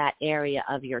to that area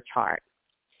of your chart.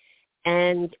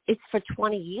 And it's for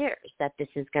 20 years that this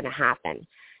is going to happen.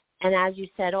 And as you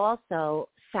said also,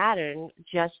 Saturn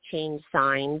just changed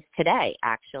signs today,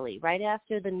 actually, right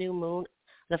after the new moon,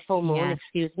 the full moon,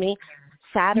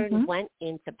 Saturn went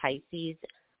into Pisces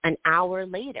an hour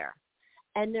later.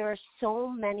 And there are so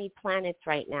many planets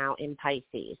right now in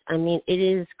Pisces. I mean, it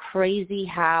is crazy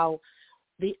how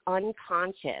the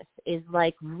unconscious is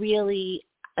really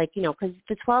Like, because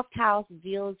the 12th house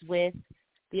deals with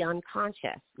the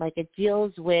unconscious. Like, it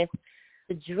deals with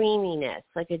the dreaminess.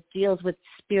 Like, it deals with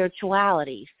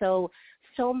spirituality. So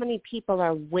many people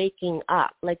are waking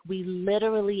up. Like, we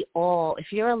literally all,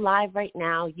 if you're alive right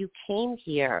now, you came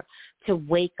here to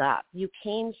wake up. You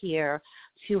came here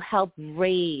to help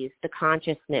raise the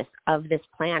consciousness of this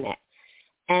planet.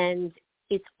 And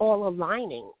it's all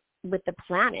aligning with the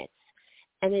planets.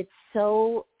 And it's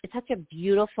such a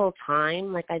beautiful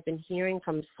time. Like, I've been hearing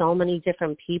from so many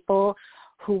different people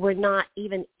who were not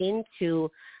even into,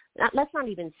 let's not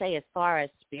even say as far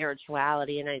as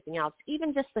spirituality and anything else,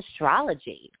 even just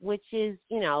astrology, which is,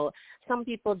 some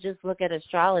people just look at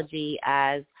astrology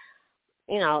as,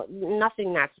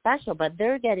 nothing that special, but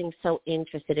they're getting so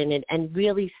interested in it and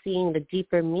really seeing the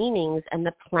deeper meanings, and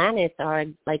the planets are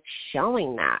like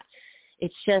showing that.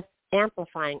 It's just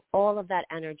amplifying all of that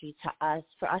energy to us,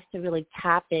 for us to really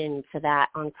tap into that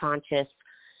unconscious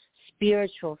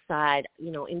spiritual side,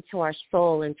 into our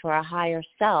soul, into our higher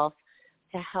self,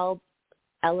 to help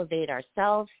elevate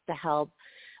ourselves, to help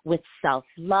with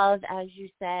self-love, as you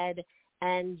said,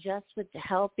 and just with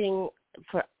helping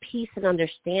for peace and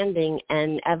understanding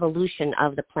and evolution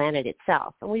of the planet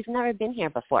itself. And we've never been here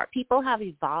before. People have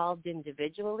evolved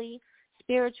individually,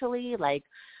 spiritually, like,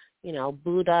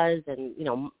 Buddhas and,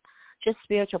 just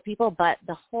spiritual people, but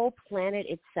the whole planet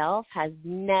itself has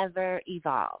never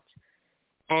evolved.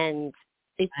 And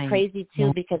it's crazy,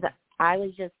 too, because I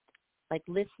was just, like,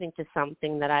 listening to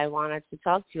something that I wanted to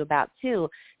talk to you about, too.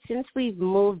 Since we've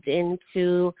moved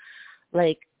into,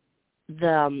 like,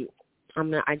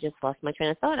 I just lost my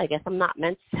train of thought. I guess I'm not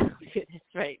meant to do this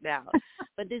right now.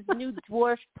 But this new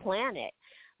dwarf planet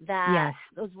that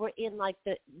we're in, like,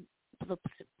 the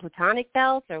Plutonic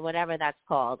belt or whatever that's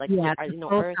called. Like, Earth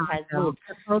has moved.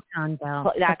 The proton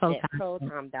belt. That's it,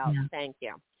 proton belt. Yeah. Thank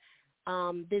you.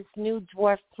 This new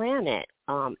dwarf planet,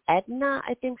 Edna,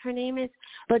 I think her name is,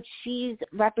 but she's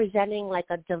representing like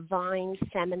a divine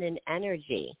feminine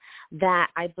energy that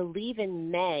I believe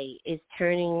in May is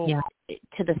turning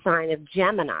to the sign of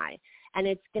Gemini. And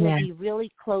it's going to be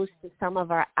really close to some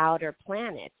of our outer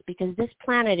planets, because this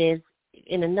planet is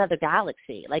in another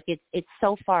galaxy. Like, it's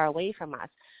so far away from us,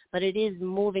 but it is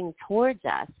moving towards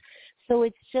us. So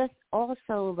it's just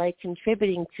also like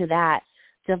contributing to that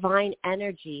divine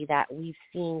energy that we've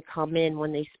seen come in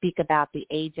when they speak about the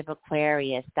age of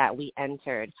Aquarius that we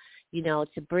entered,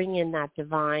 to bring in that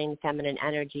divine feminine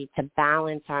energy to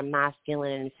balance our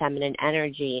masculine and feminine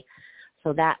energy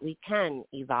so that we can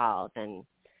evolve. And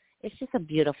it's just a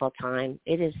beautiful time.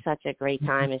 It is such a great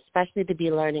time, especially to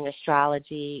be learning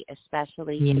astrology,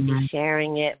 especially to be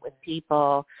sharing it with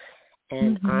people.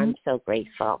 And I'm so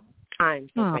grateful. I'm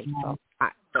so grateful.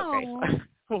 I'm so grateful.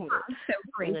 I'm so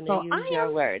grateful. I'm going to use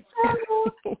your words.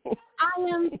 I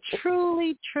am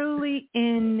truly, truly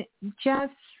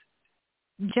just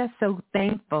so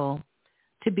thankful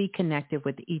to be connected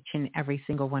with each and every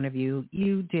single one of you.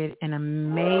 You did an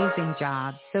amazing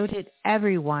job. So did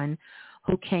everyone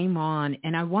who came on.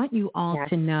 And I want you all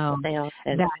to know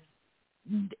that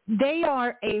they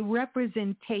are a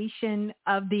representation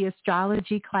of the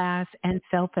astrology class and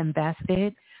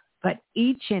self-invested. But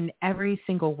each and every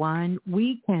single one,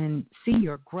 we can see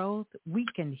your growth. We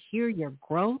can hear your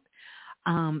growth.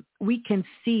 We can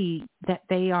see that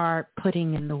they are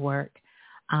putting in the work.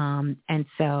 And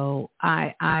so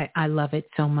I love it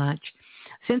so much.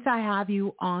 Since I have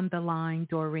you on the line,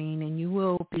 Doreen, and you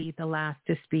will be the last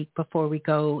to speak before we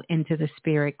go into the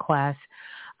spirit class,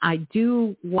 I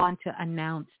do want to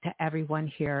announce to everyone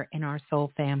here in our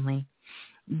soul family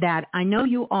that I know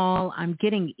you all, I'm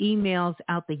getting emails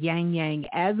out the yang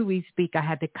as we speak. I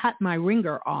had to cut my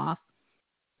ringer off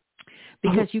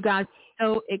because you guys are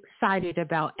so excited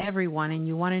about everyone and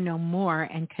you want to know more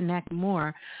and connect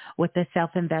more with the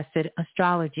self-invested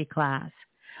astrology class.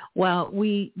 Well,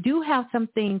 we do have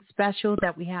something special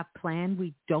that we have planned.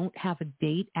 We don't have a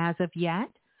date as of yet,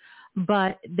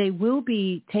 but they will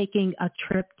be taking a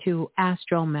trip to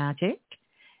Astro Magic.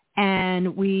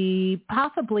 And we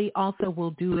possibly also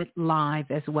will do it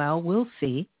live as well. We'll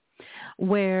see,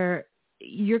 where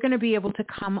you're going to be able to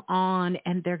come on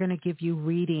and they're going to give you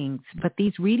readings. But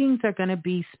these readings are going to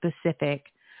be specific.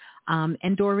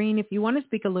 And Doreen, if you want to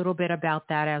speak a little bit about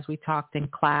that as we talked in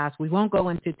class, we won't go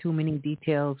into too many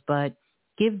details, but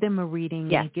give them a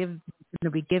reading. And we're going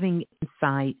to be giving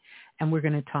insight, and we're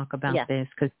going to talk about this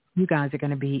because you guys are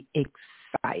going to be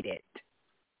excited.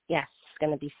 Yes.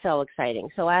 Going to be so exciting.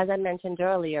 So as I mentioned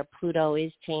earlier, Pluto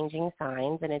is changing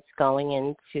signs and it's going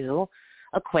into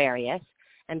Aquarius.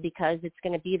 And because it's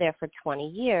going to be there for 20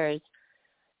 years,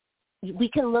 we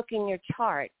can look in your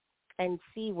chart and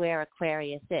see where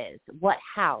Aquarius is. What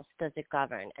house does it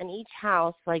govern? And each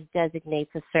house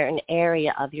designates a certain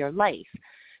area of your life.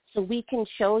 So we can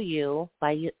show you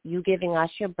by you giving us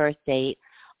your birth date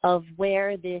of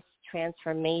where this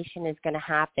transformation is going to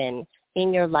happen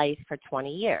in your life for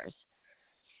 20 years.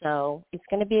 So it's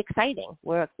going to be exciting.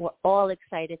 We're all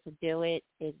excited to do it.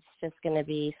 It's just going to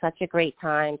be such a great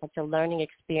time, such a learning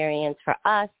experience for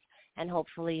us, and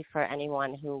hopefully for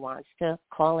anyone who wants to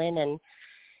call in and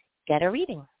get a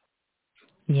reading.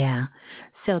 Yeah.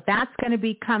 So that's going to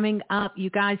be coming up.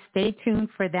 You guys stay tuned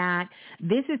for that.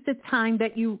 This is the time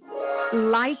that you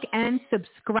like and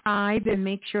subscribe, and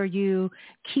make sure you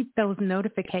keep those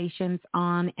notifications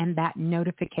on and that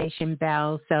notification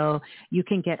bell so you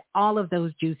can get all of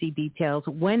those juicy details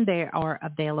when they are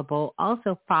available.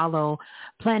 Also follow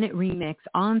Planet Remix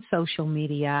on social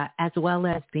media, as well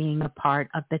as being a part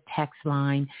of the text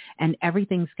line, and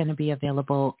everything's going to be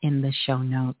available in the show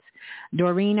notes.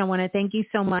 Doreen, I want to thank you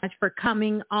so much for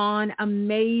coming on.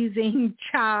 Amazing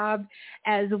job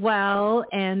as well,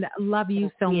 and love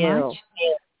you so much.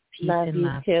 Peace love and you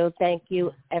love. too. Thank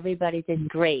you. Everybody did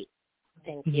great.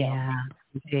 Thank you. Yeah,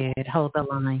 you did. Hold the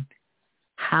line.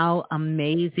 How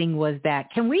amazing was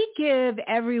that? Can we give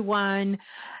everyone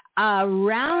a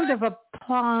round of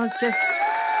applause? Just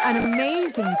an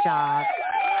amazing job.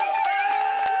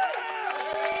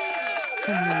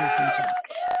 Amazing job.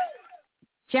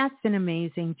 Just an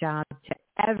amazing job to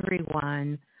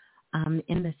everyone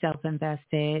in the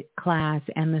Self-Invested class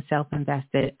and the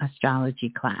Self-Invested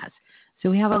Astrology class. So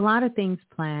we have a lot of things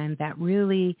planned that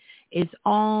really is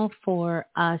all for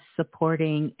us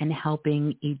supporting and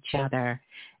helping each other.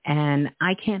 And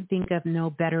I can't think of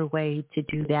no better way to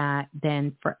do that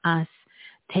than for us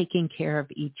taking care of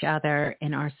each other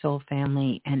and our soul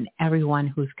family and everyone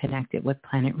who's connected with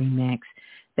Planet Remix.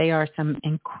 They are some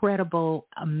incredible,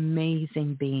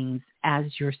 amazing beings as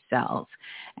yourselves.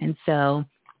 And so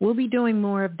we'll be doing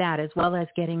more of that, as well as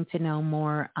getting to know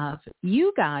more of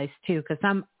you guys too, because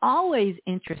I'm always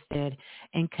interested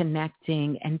in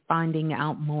connecting and finding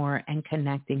out more and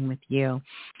connecting with you.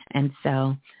 And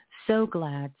so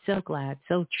glad,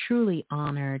 so truly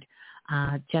honored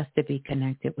just to be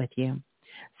connected with you.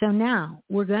 So now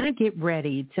we're going to get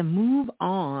ready to move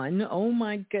on. Oh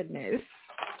my goodness.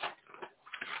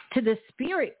 To the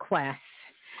Spirit Quest,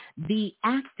 the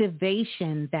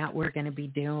activation that we're going to be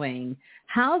doing.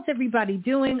 How's everybody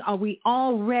doing? Are we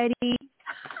all ready?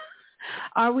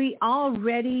 Are we all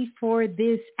ready for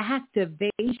this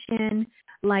activation?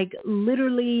 Like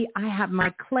literally, I have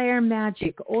my Claire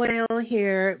Magic oil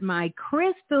here, my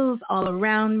crystals all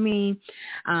around me.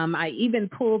 I even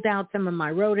pulled out some of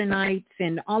my rhodonites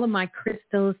and all of my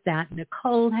crystals that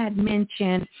Nicole had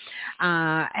mentioned.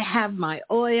 I have my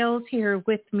oils here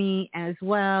with me as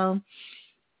well.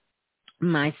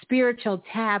 My spiritual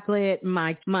tablet,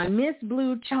 my Miss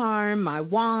Blue charm, my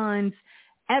wands,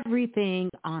 everything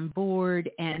on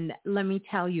board. And let me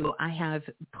tell you, I have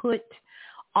put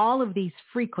all of these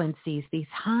frequencies, these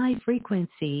high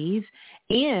frequencies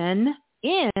in,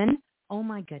 oh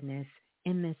my goodness,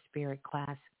 in this spirit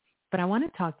class. But I want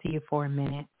to talk to you for a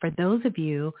minute. For those of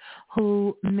you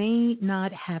who may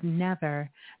not have never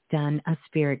done a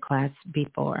spirit class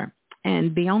before.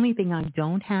 And the only thing I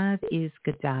don't have is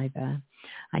Godiva.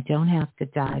 I don't have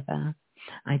Godiva.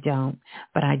 I don't.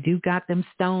 But I do got them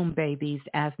stone babies,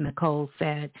 as Nicole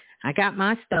said. I got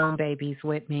my stone babies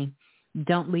with me.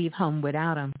 Don't leave home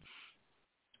without them.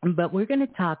 But we're going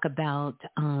to talk about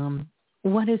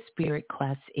what a spirit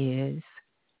class is,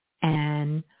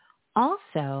 and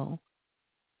also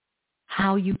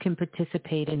how you can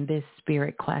participate in this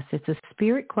spirit class. It's a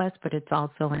spirit class, but it's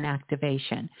also an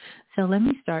activation. So let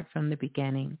me start from the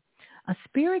beginning. A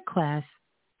spirit class,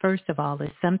 first of all,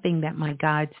 is something that my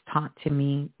guides taught to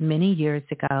me many years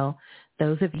ago.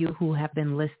 Those of you who have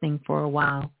been listening for a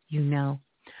while, you know.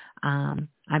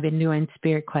 I've been doing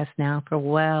Spirit Quest now for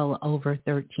well over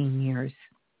 13 years.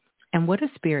 And what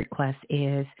a Spirit Quest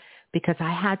is, because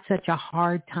I had such a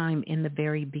hard time in the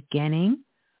very beginning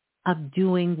of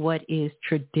doing what is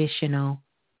traditional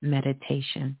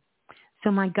meditation.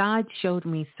 So my guide showed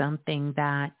me something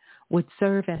that would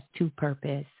serve as two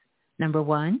purposes. Number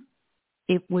one,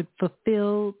 it would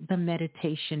fulfill the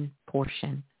meditation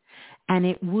portion, and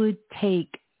it would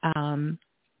take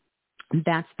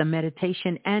that's the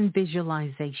meditation and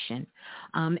visualization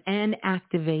and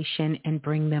activation, and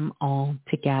bring them all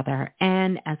together,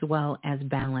 and as well as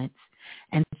balance.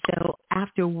 And so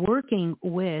after working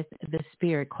with the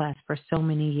spirit class for so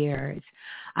many years,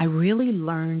 I really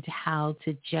learned how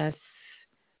to just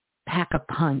pack a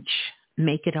punch,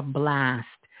 make it a blast,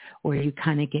 where you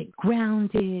kind of get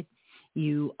grounded,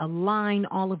 You align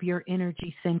all of your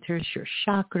energy centers, your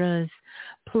chakras,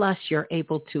 plus you're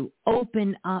able to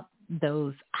open up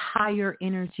those higher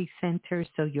energy centers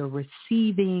so you're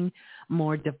receiving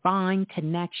more divine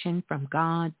connection from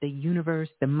God, the universe,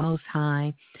 the Most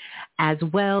High, as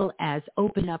well as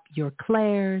open up your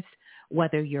clairs,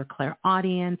 whether you're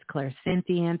clairaudience,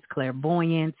 clairsentience,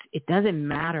 clairvoyance. It doesn't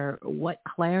matter what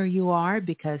clair you are,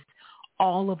 because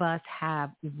all of us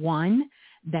have one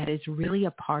that is really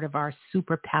a part of our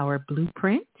superpower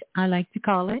blueprint, I like to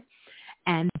call it.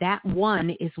 And that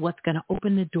one is what's going to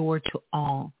open the door to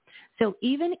all. So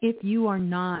even if you are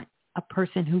not a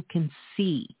person who can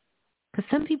see, because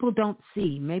some people don't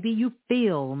see, maybe you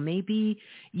feel, maybe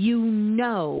you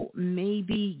know,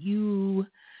 maybe you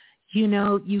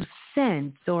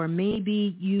sense, or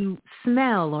maybe you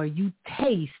smell or you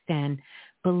taste. And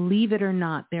believe it or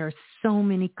not, there are so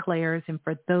many clairs. And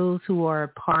for those who are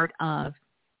a part of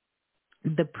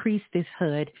the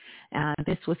priestesshood,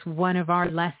 this was one of our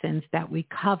lessons that we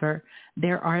cover.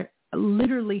 There are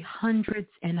literally hundreds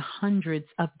and hundreds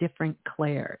of different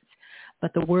clairs.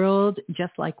 But the world,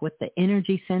 just like with the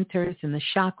energy centers and the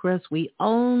chakras, we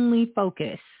only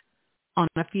focus on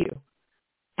a few.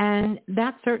 And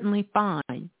that's certainly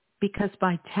fine, because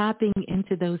by tapping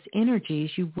into those energies,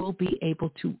 you will be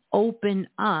able to open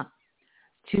up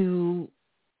to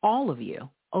all of you,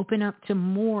 open up to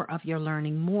more of your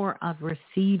learning, more of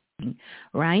receiving,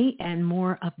 right? And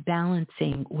more of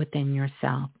balancing within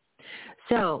yourself.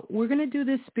 So we're going to do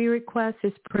this spirit quest.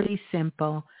 It's pretty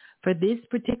simple. For this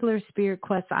particular spirit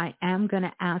quest, I am going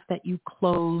to ask that you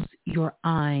close your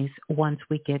eyes once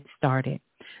we get started.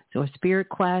 So a spirit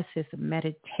quest is a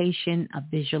meditation, a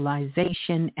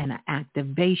visualization, and an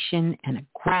activation, and a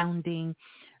grounding,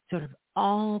 sort of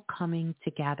all coming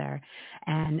together.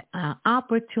 And an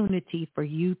opportunity for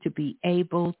you to be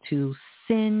able to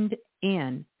send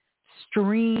in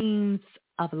streams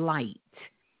of light.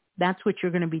 That's what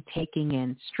you're going to be taking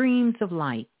in, streams of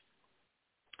light.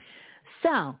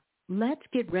 So let's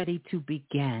get ready to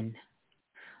begin.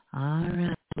 All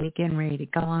right, we're getting ready to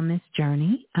go on this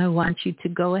journey. I want you to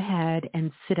go ahead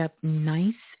and sit up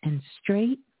nice and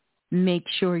straight. Make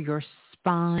sure your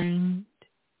spine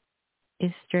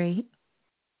is straight,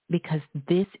 because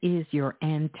this is your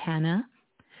antenna.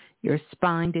 Your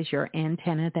spine is your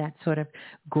antenna that sort of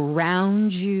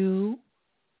grounds you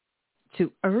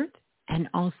to earth, and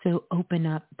also open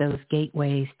up those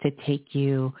gateways to take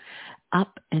you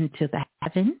up into the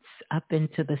heavens, up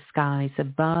into the skies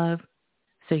above.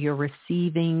 So you're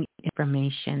receiving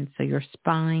information. So your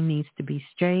spine needs to be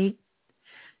straight.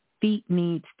 Feet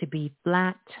needs to be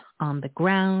flat on the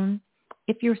ground.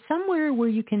 If you're somewhere where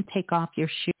you can take off your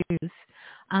shoes,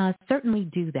 certainly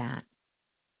do that.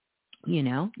 You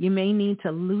know, you may need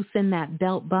to loosen that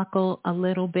belt buckle a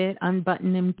little bit,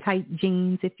 unbutton them tight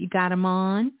jeans if you got them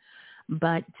on.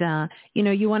 But,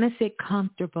 you want to sit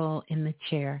comfortable in the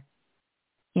chair.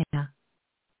 Yeah.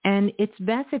 And it's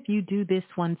best if you do this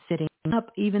one sitting up,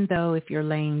 even though if you're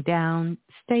laying down,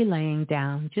 stay laying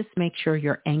down. Just make sure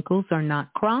your ankles are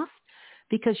not crossed,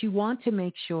 because you want to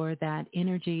make sure that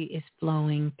energy is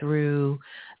flowing through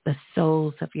the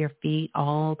soles of your feet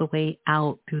all the way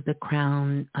out through the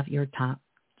crown of your top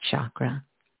chakra.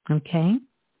 Okay?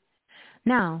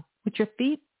 Now, with your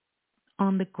feet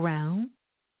on the ground,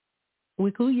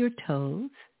 wiggle your toes.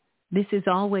 This is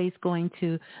always going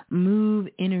to move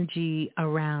energy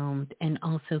around and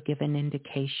also give an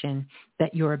indication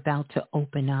that you're about to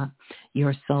open up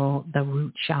your soul, the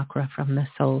root chakra from the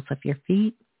soles of your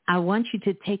feet. I want you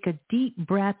to take a deep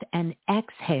breath and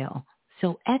exhale.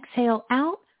 So exhale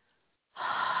out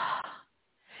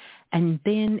and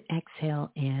then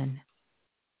exhale in.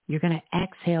 You're going to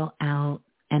exhale out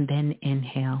and then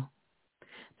inhale.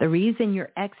 The reason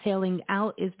you're exhaling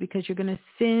out is because you're going to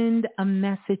send a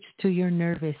message to your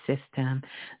nervous system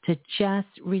to just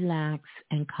relax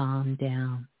and calm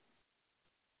down.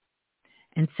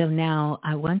 And so now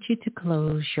I want you to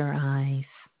close your eyes.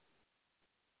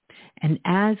 And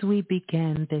as we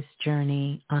begin this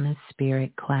journey on a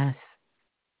spirit quest,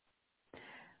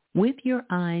 with your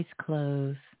eyes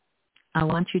closed, I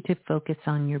want you to focus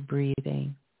on your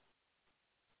breathing.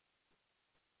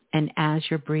 And as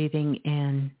you're breathing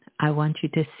in, I want you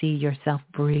to see yourself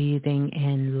breathing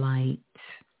in light.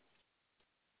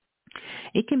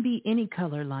 It can be any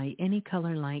color light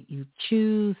you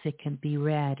choose. It can be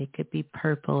red, it could be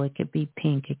purple, it could be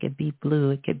pink, it could be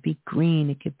blue, it could be green,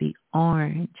 it could be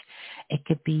orange, it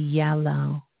could be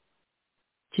yellow.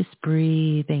 Just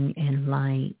breathing in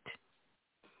light.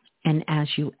 And as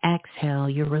you exhale,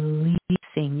 you're releasing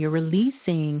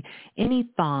any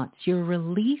thoughts, you're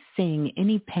releasing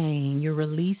any pain, you're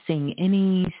releasing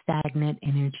any stagnant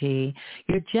energy.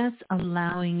 You're just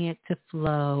allowing it to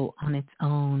flow on its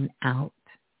own out.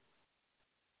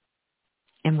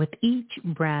 And with each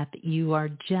breath, you are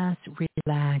just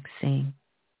relaxing.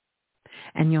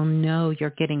 And you'll know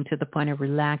you're getting to the point of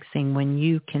relaxing when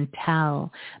you can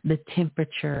tell the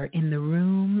temperature in the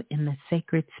room, in the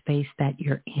sacred space that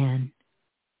you're in.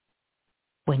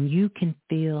 When you can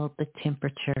feel the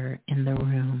temperature in the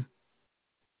room,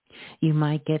 you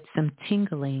might get some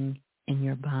tingling in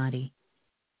your body.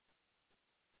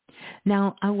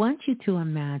 Now, I want you to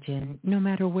imagine, no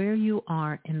matter where you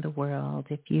are in the world,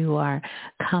 if you are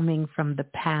coming from the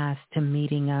past to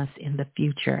meeting us in the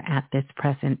future at this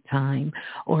present time,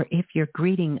 or if you're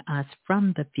greeting us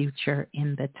from the future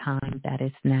in the time that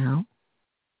is now,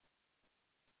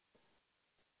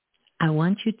 I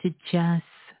want you to just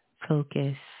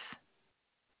focus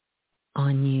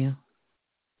on you.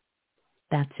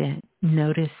 That's it.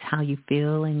 Notice how you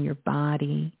feel in your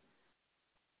body.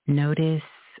 Notice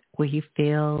where you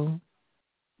feel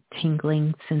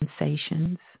tingling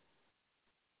sensations.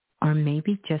 Or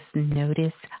maybe just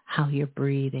notice how you're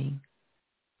breathing.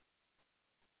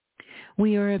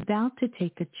 We are about to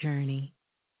take a journey.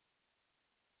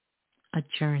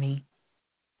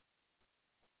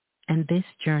 And this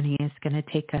journey is going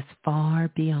to take us far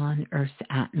beyond Earth's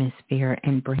atmosphere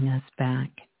and bring us back.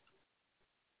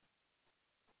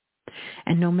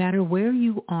 And no matter where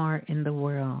you are in the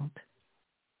world,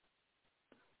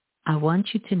 I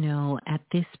want you to know at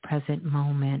this present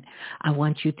moment, I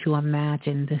want you to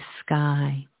imagine the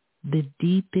sky, the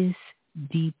deepest,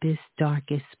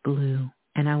 darkest blue.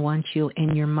 And I want you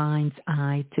in your mind's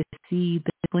eye to see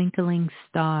the twinkling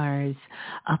stars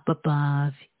up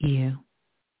above you.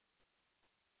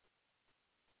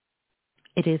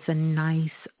 It is a nice,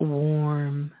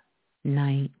 warm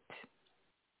night.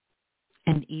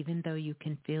 And even though you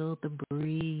can feel the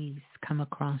breeze come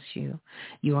across you,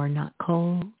 you are not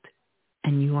cold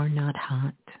and you are not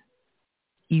hot.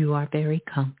 You are very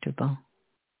comfortable.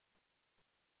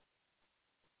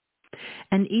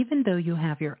 And even though you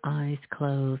have your eyes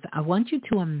closed, I want you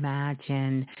to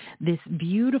imagine this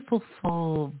beautiful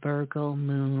full Virgo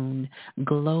moon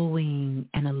glowing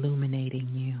and illuminating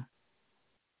you.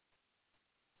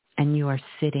 And you are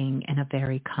sitting in a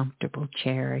very comfortable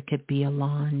chair. It could be a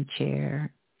lawn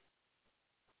chair.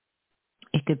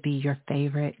 It could be your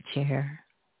favorite chair.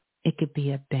 It could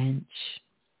be a bench.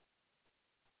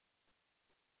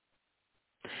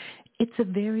 It's a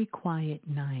very quiet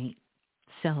night,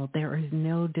 so there is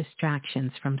no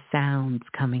distractions from sounds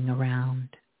coming around.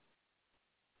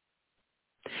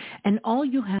 And all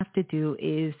you have to do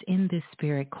is, in this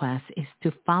spirit class, is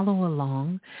to follow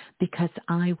along because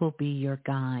I will be your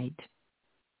guide.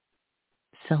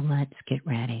 So let's get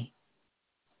ready.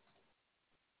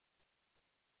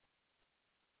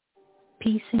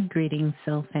 Peace and greetings,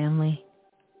 soul family.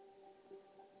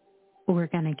 We're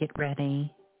going to get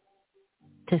ready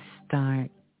to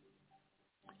start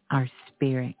our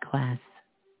spirit class.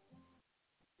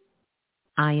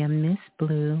 I am Miss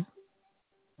Blue,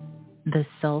 the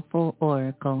Soulful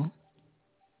Oracle,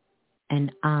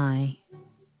 and I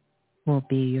will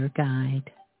be your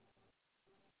guide.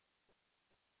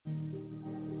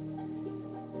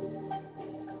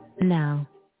 Now,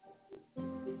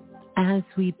 as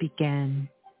we begin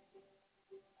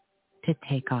to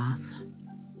take off,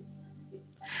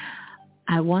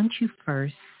 I want you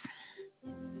first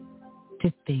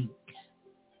to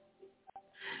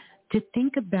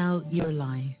think about your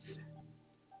life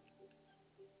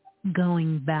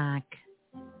going back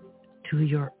to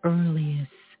your earliest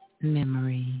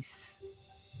memories.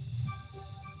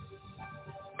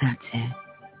 That's it.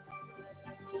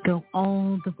 Go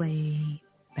all the way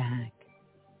back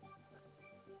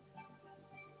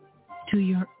to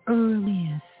your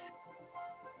earliest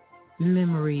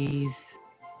memories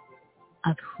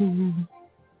of who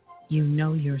you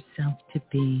know yourself to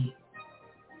be.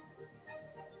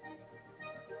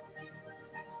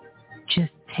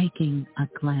 Just taking a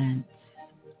glance.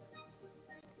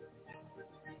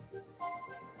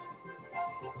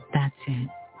 That's it.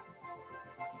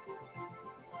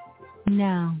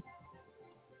 Now,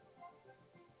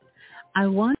 I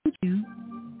want you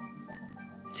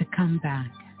to come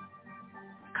back.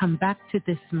 Come back to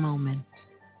this moment,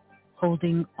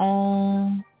 holding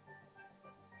all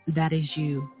that is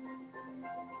you.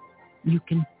 You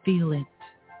can feel it.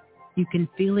 You can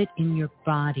feel it in your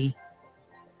body.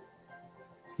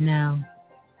 Now,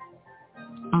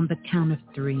 on the count of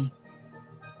 3,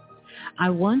 I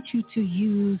want you to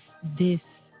use this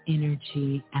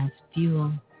energy as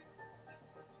fuel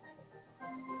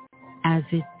as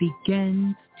it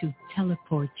begins to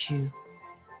teleport you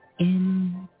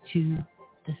into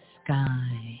the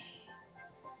sky.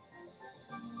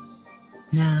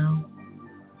 Now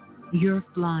you're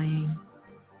flying.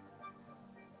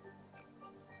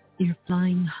 You're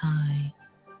flying high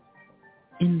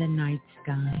in the night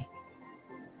sky.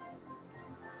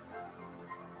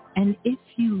 And if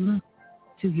you look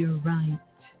to your right,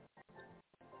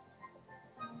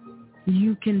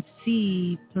 you can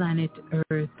see planet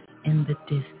Earth in the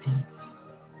distance.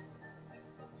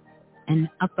 And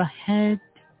up ahead,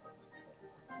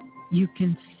 you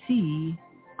can see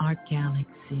our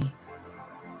galaxy.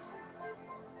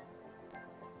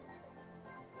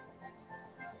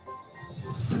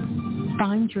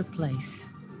 Find your place.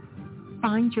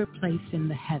 Find your place in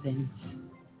the heavens.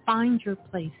 Find your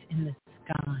place in the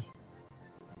sky.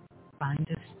 Find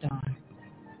a star.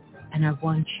 And I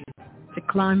want you to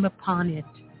climb upon it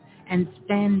and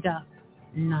stand up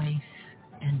nice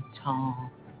and tall.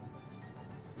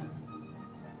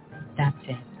 That's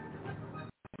it.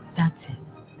 That's it.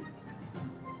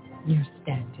 You're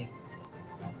standing.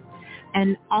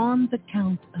 And on the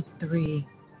count of 3,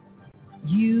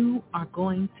 you are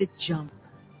going to jump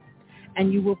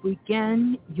and you will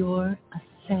begin your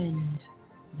ascend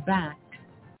back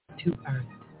to Earth.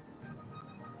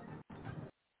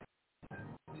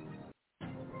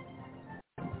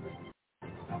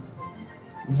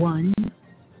 1,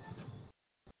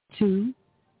 2,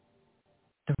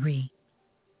 3.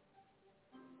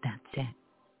 That's it.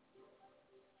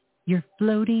 You're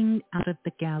floating out of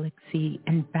the galaxy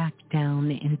and back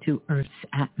down into Earth's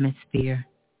atmosphere.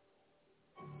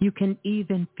 You can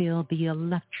even feel the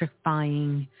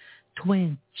electrifying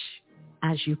twinge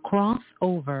as you cross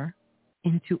over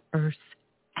into Earth's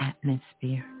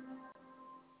atmosphere.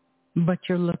 But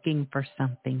you're looking for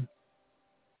something.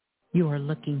 You are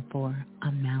looking for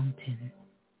a mountain,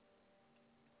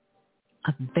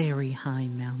 a very high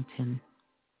mountain.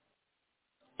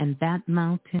 And that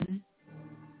mountain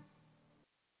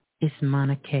is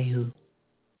Mauna Kea.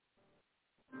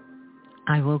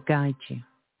 I will guide you.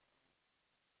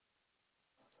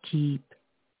 Keep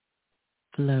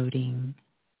floating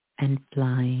and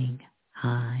flying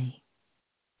high.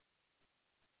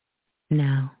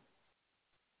 Now,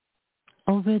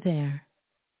 over there,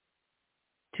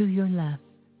 to your left,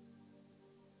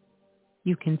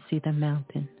 you can see the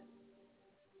mountain.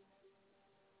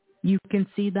 You can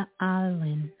see the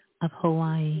island of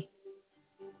Hawaii.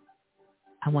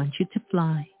 I want you to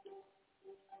fly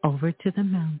over to the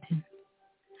mountain.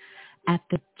 At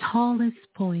the tallest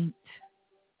point,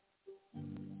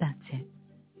 that's it.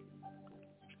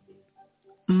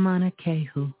 Mauna Kea,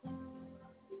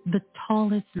 the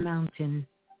tallest mountain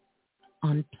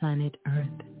on planet Earth.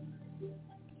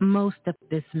 Most of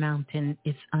this mountain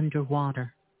is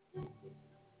underwater,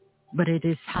 but it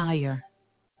is higher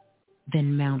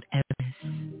than Mount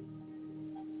Everest.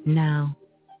 Now,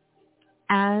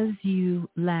 as you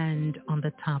land on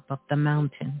the top of the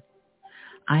mountain,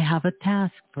 I have a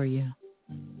task for you.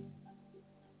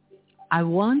 I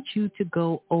want you to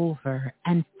go over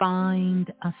and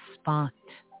find a spot.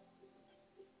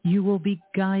 You will be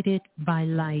guided by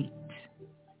light,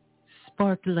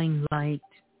 sparkling light,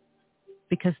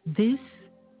 because this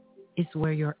is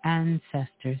where your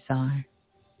ancestors are.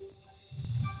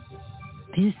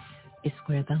 This is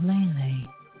where the Lele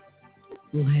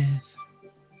live.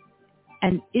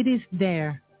 And it is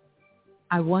there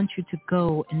I want you to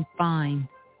go and find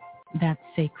that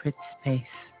sacred space.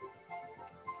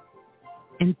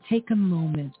 And take a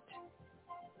moment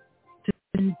to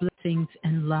send blessings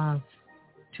and love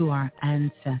to our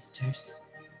ancestors.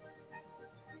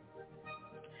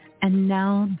 And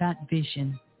now that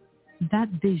vision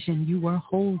you were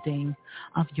holding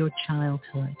of your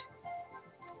childhood,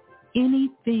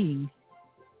 anything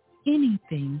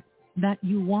that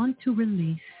you want to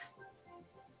release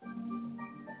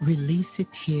it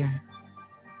here.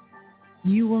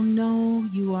 You will know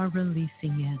you are releasing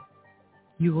it.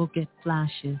 You will get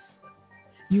flashes.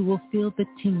 You will feel the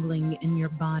tingling in your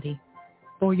body,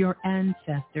 for your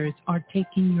ancestors are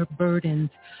taking your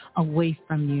burdens away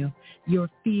from you, your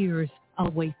fears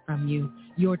away from you,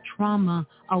 your trauma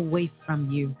away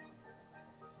from you,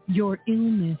 your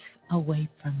illness away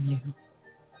from you.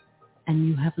 And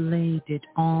you have laid it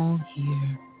all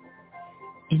here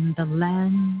in the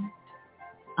land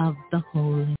of the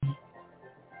holy.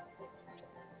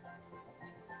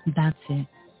 That's it.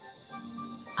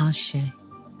 Ashe.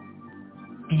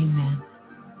 Amen.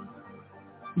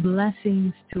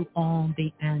 Blessings to all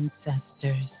the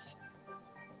ancestors.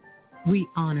 We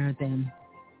honor them.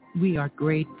 We are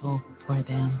grateful for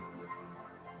them.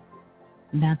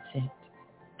 That's it.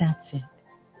 That's it.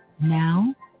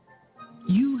 Now,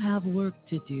 you have work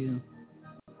to do.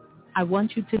 I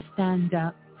want you to stand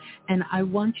up, and I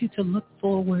want you to look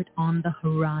forward on the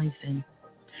horizon.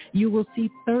 You will see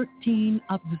 13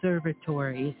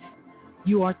 observatories.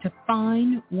 You are to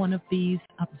find one of these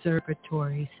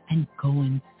observatories and go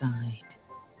inside.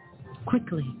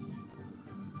 Quickly,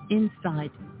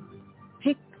 inside.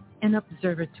 Pick an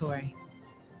observatory.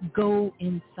 Go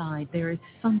inside. There is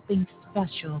something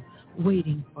special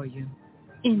waiting for you.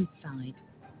 Inside.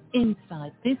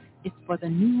 Inside. This is for the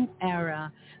new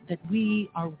era that we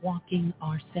are walking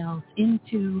ourselves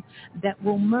into, that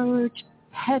will merge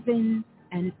heaven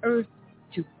and earth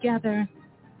together.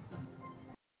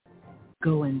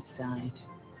 Go inside.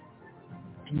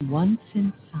 And once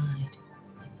inside,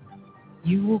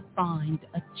 you will find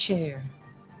a chair,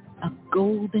 a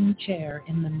golden chair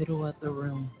in the middle of the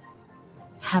room.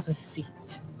 Have a seat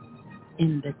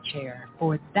in the chair,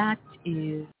 for that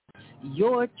is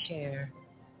your chair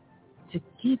to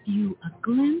give you a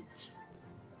glimpse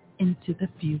into the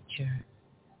future.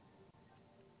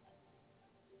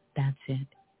 That's it.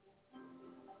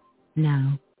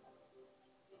 Now,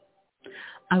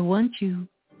 I want you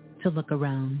to look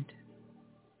around.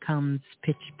 Comes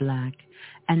pitch black,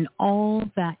 and all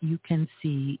that you can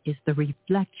see is the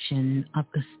reflection of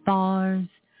the stars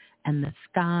and the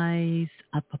skies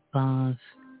up above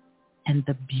and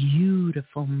the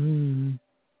beautiful moon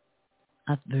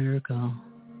of Virgo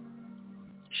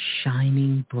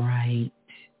shining bright.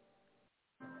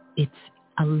 It's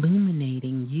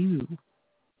illuminating you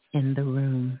in the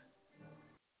room.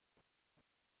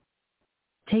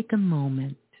 Take a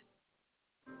moment,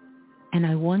 and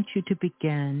I want you to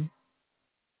begin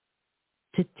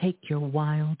to take your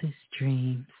wildest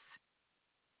dreams,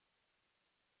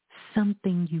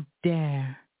 something you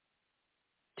dare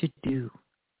to do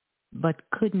but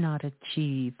could not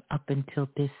achieve up until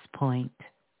this point.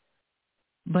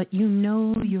 But you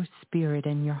know your spirit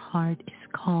and your heart is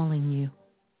calling you.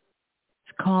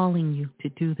 It's calling you to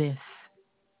do this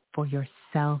for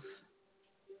yourself.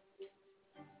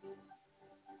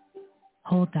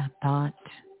 Hold that thought.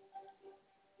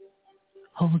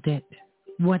 Hold it.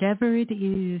 Whatever it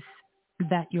is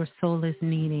that your soul is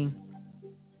needing,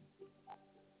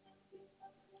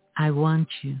 I want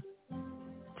you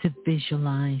to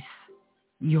visualize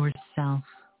yourself.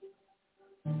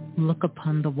 Look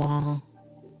upon the wall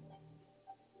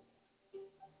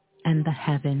and the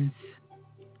heavens.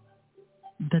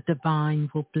 The divine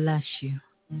will bless you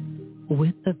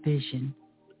with a vision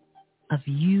of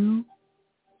you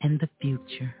and the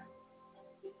future.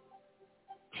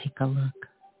 Take a look.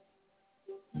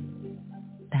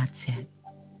 That's it.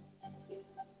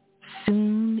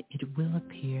 Soon it will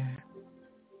appear.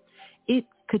 It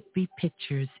could be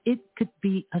pictures. It could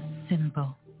be a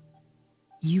symbol.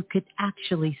 You could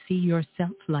actually see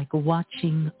yourself like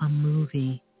watching a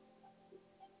movie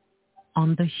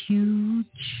on the huge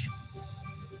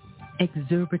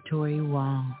observatory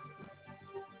wall.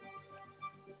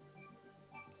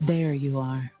 There you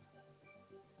are.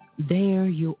 There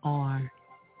you are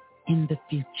in the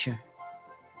future.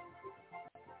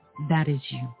 That is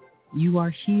you. You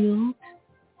are healed.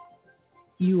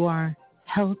 You are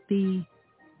healthy.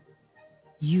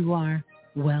 You are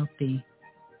wealthy.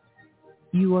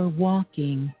 You are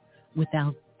walking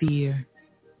without fear.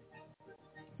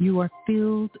 You are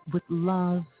filled with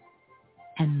love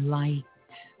and light.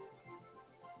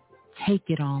 Take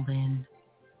it all in.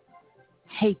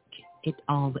 Take it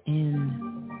all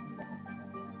in.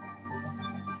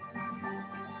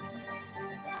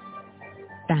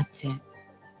 That's it.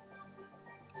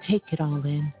 Take it all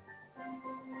in.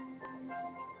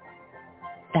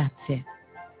 That's it.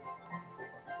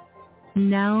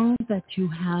 Now that you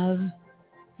have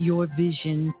your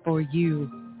vision for you,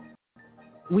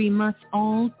 we must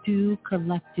all do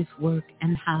collective work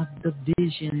and have the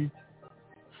vision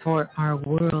for our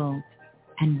world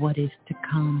and what is to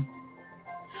come.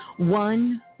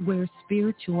 One where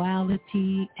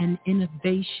spirituality and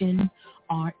innovation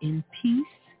are in peace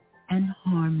and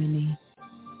harmony.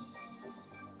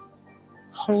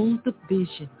 Hold the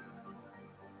vision.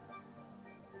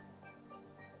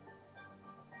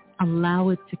 Allow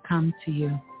it to come to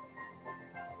you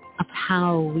of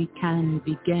how we can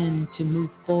begin to move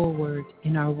forward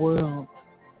in our world.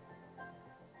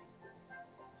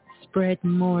 Spread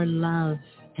more love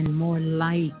and more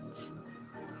light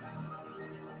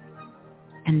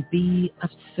and be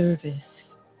of service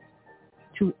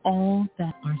to all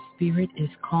that our spirit is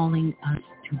calling us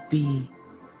to be.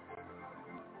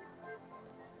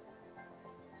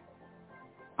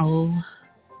 Oh,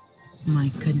 My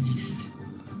goodness.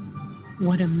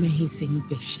 What amazing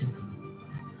vision.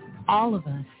 All of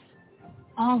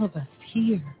us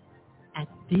here at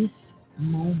this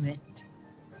moment,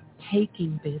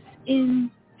 taking this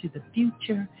into the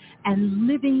future and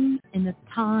living in a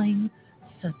time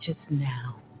such as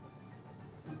now.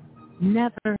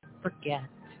 Never forget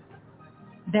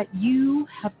that you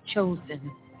have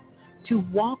chosen to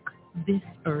walk this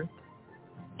earth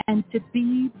and to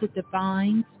be the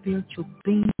divine spiritual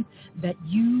being that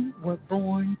you were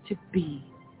born to be.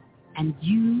 And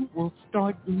you will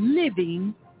start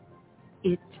living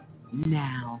it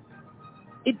now.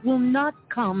 It will not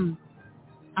come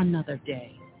another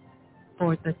day,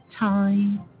 for the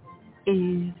time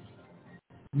is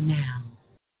now.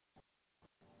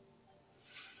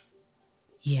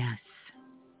 Yes,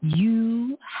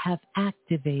 you have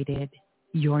activated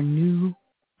your new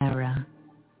era,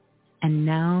 and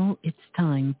now it's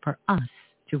time for us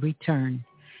to return.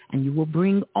 And you will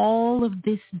bring all of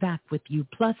this back with you,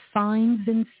 plus signs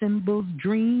and symbols,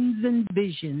 dreams and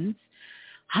visions,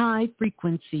 high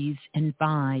frequencies and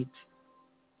vibes.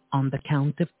 On the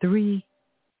count of 3,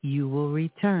 you will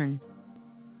return.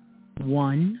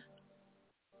 1,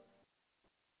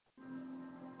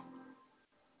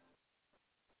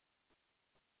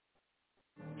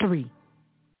 3,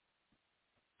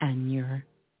 and you're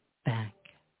back.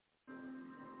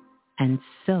 And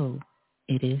so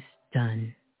it is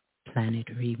done. Planet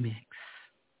Remix.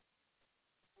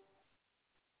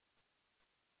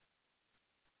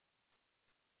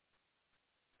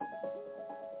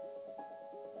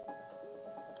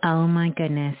 Oh my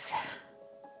goodness.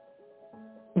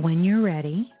 When you're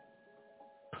ready,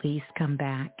 please come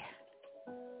back.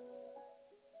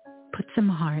 Put some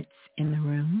hearts in the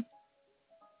room.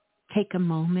 Take a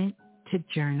moment to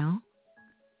journal,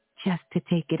 just to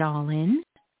take it all in.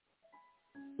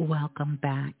 Welcome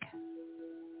back.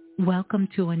 Welcome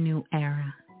to a new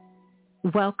era.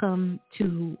 Welcome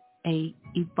to a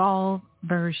evolved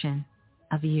version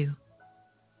of you.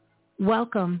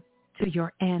 Welcome to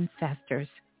your ancestors'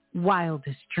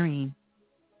 wildest dream.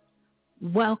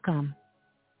 Welcome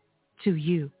to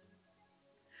you.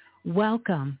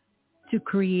 Welcome to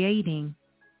creating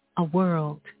a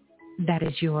world that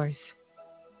is yours.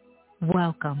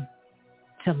 Welcome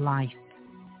to life.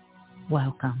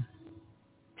 Welcome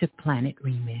to Planet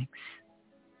Remix.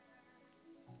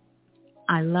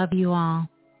 I love you all.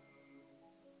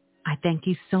 I thank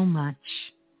you so much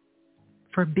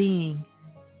for being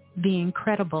the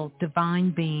incredible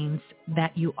divine beings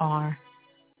that you are.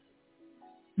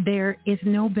 There is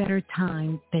no better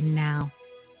time than now.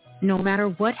 No matter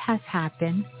what has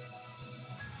happened,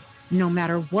 no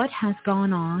matter what has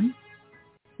gone on,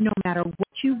 no matter what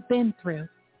you've been through,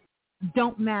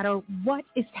 don't matter what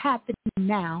is happening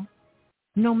now,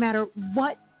 no matter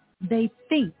what they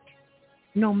think,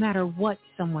 no matter what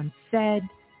someone said,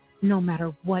 no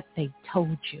matter what they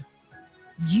told you,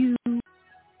 you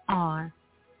are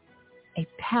a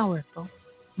powerful,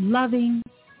 loving,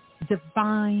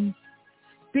 divine,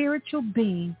 spiritual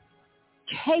being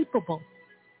capable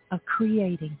of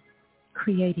creating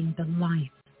the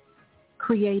life,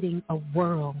 creating a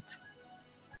world,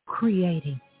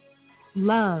 creating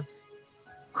love,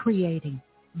 creating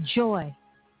joy,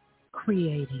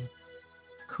 creating.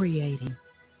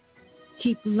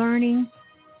 Keep learning,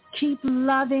 keep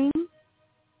loving,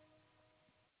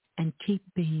 and keep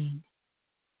being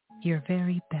your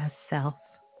very best self.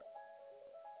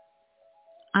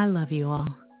 I love you all,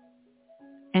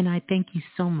 and I thank you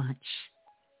so much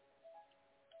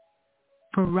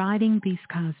for riding these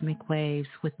cosmic waves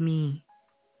with me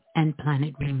and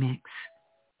Planet Remix.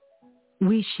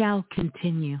 We shall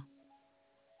continue.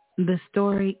 The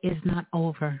story is not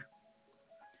over.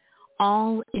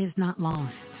 All is not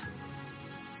lost.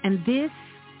 And this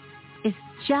is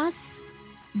just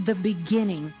the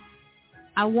beginning.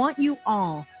 I want you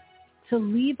all to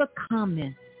leave a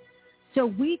comment so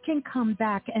we can come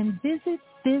back and visit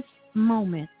this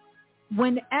moment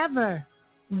whenever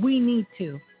we need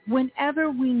to. Whenever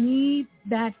we need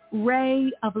that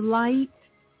ray of light,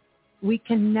 we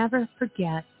can never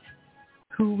forget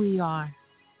who we are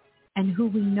and who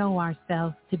we know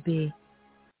ourselves to be.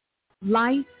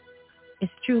 Life is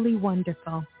truly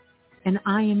wonderful, and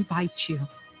I invite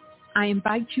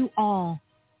you all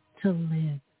to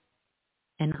live,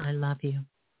 and I love you.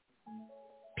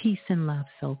 Peace and love,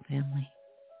 soul family.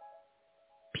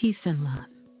 Peace and love.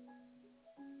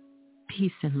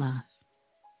 Peace and love.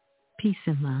 Peace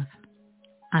and love.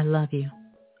 I love you.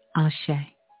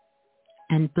 Ashe.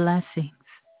 And blessings,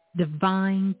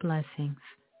 divine blessings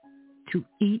to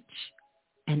each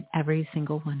and every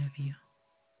single one of you.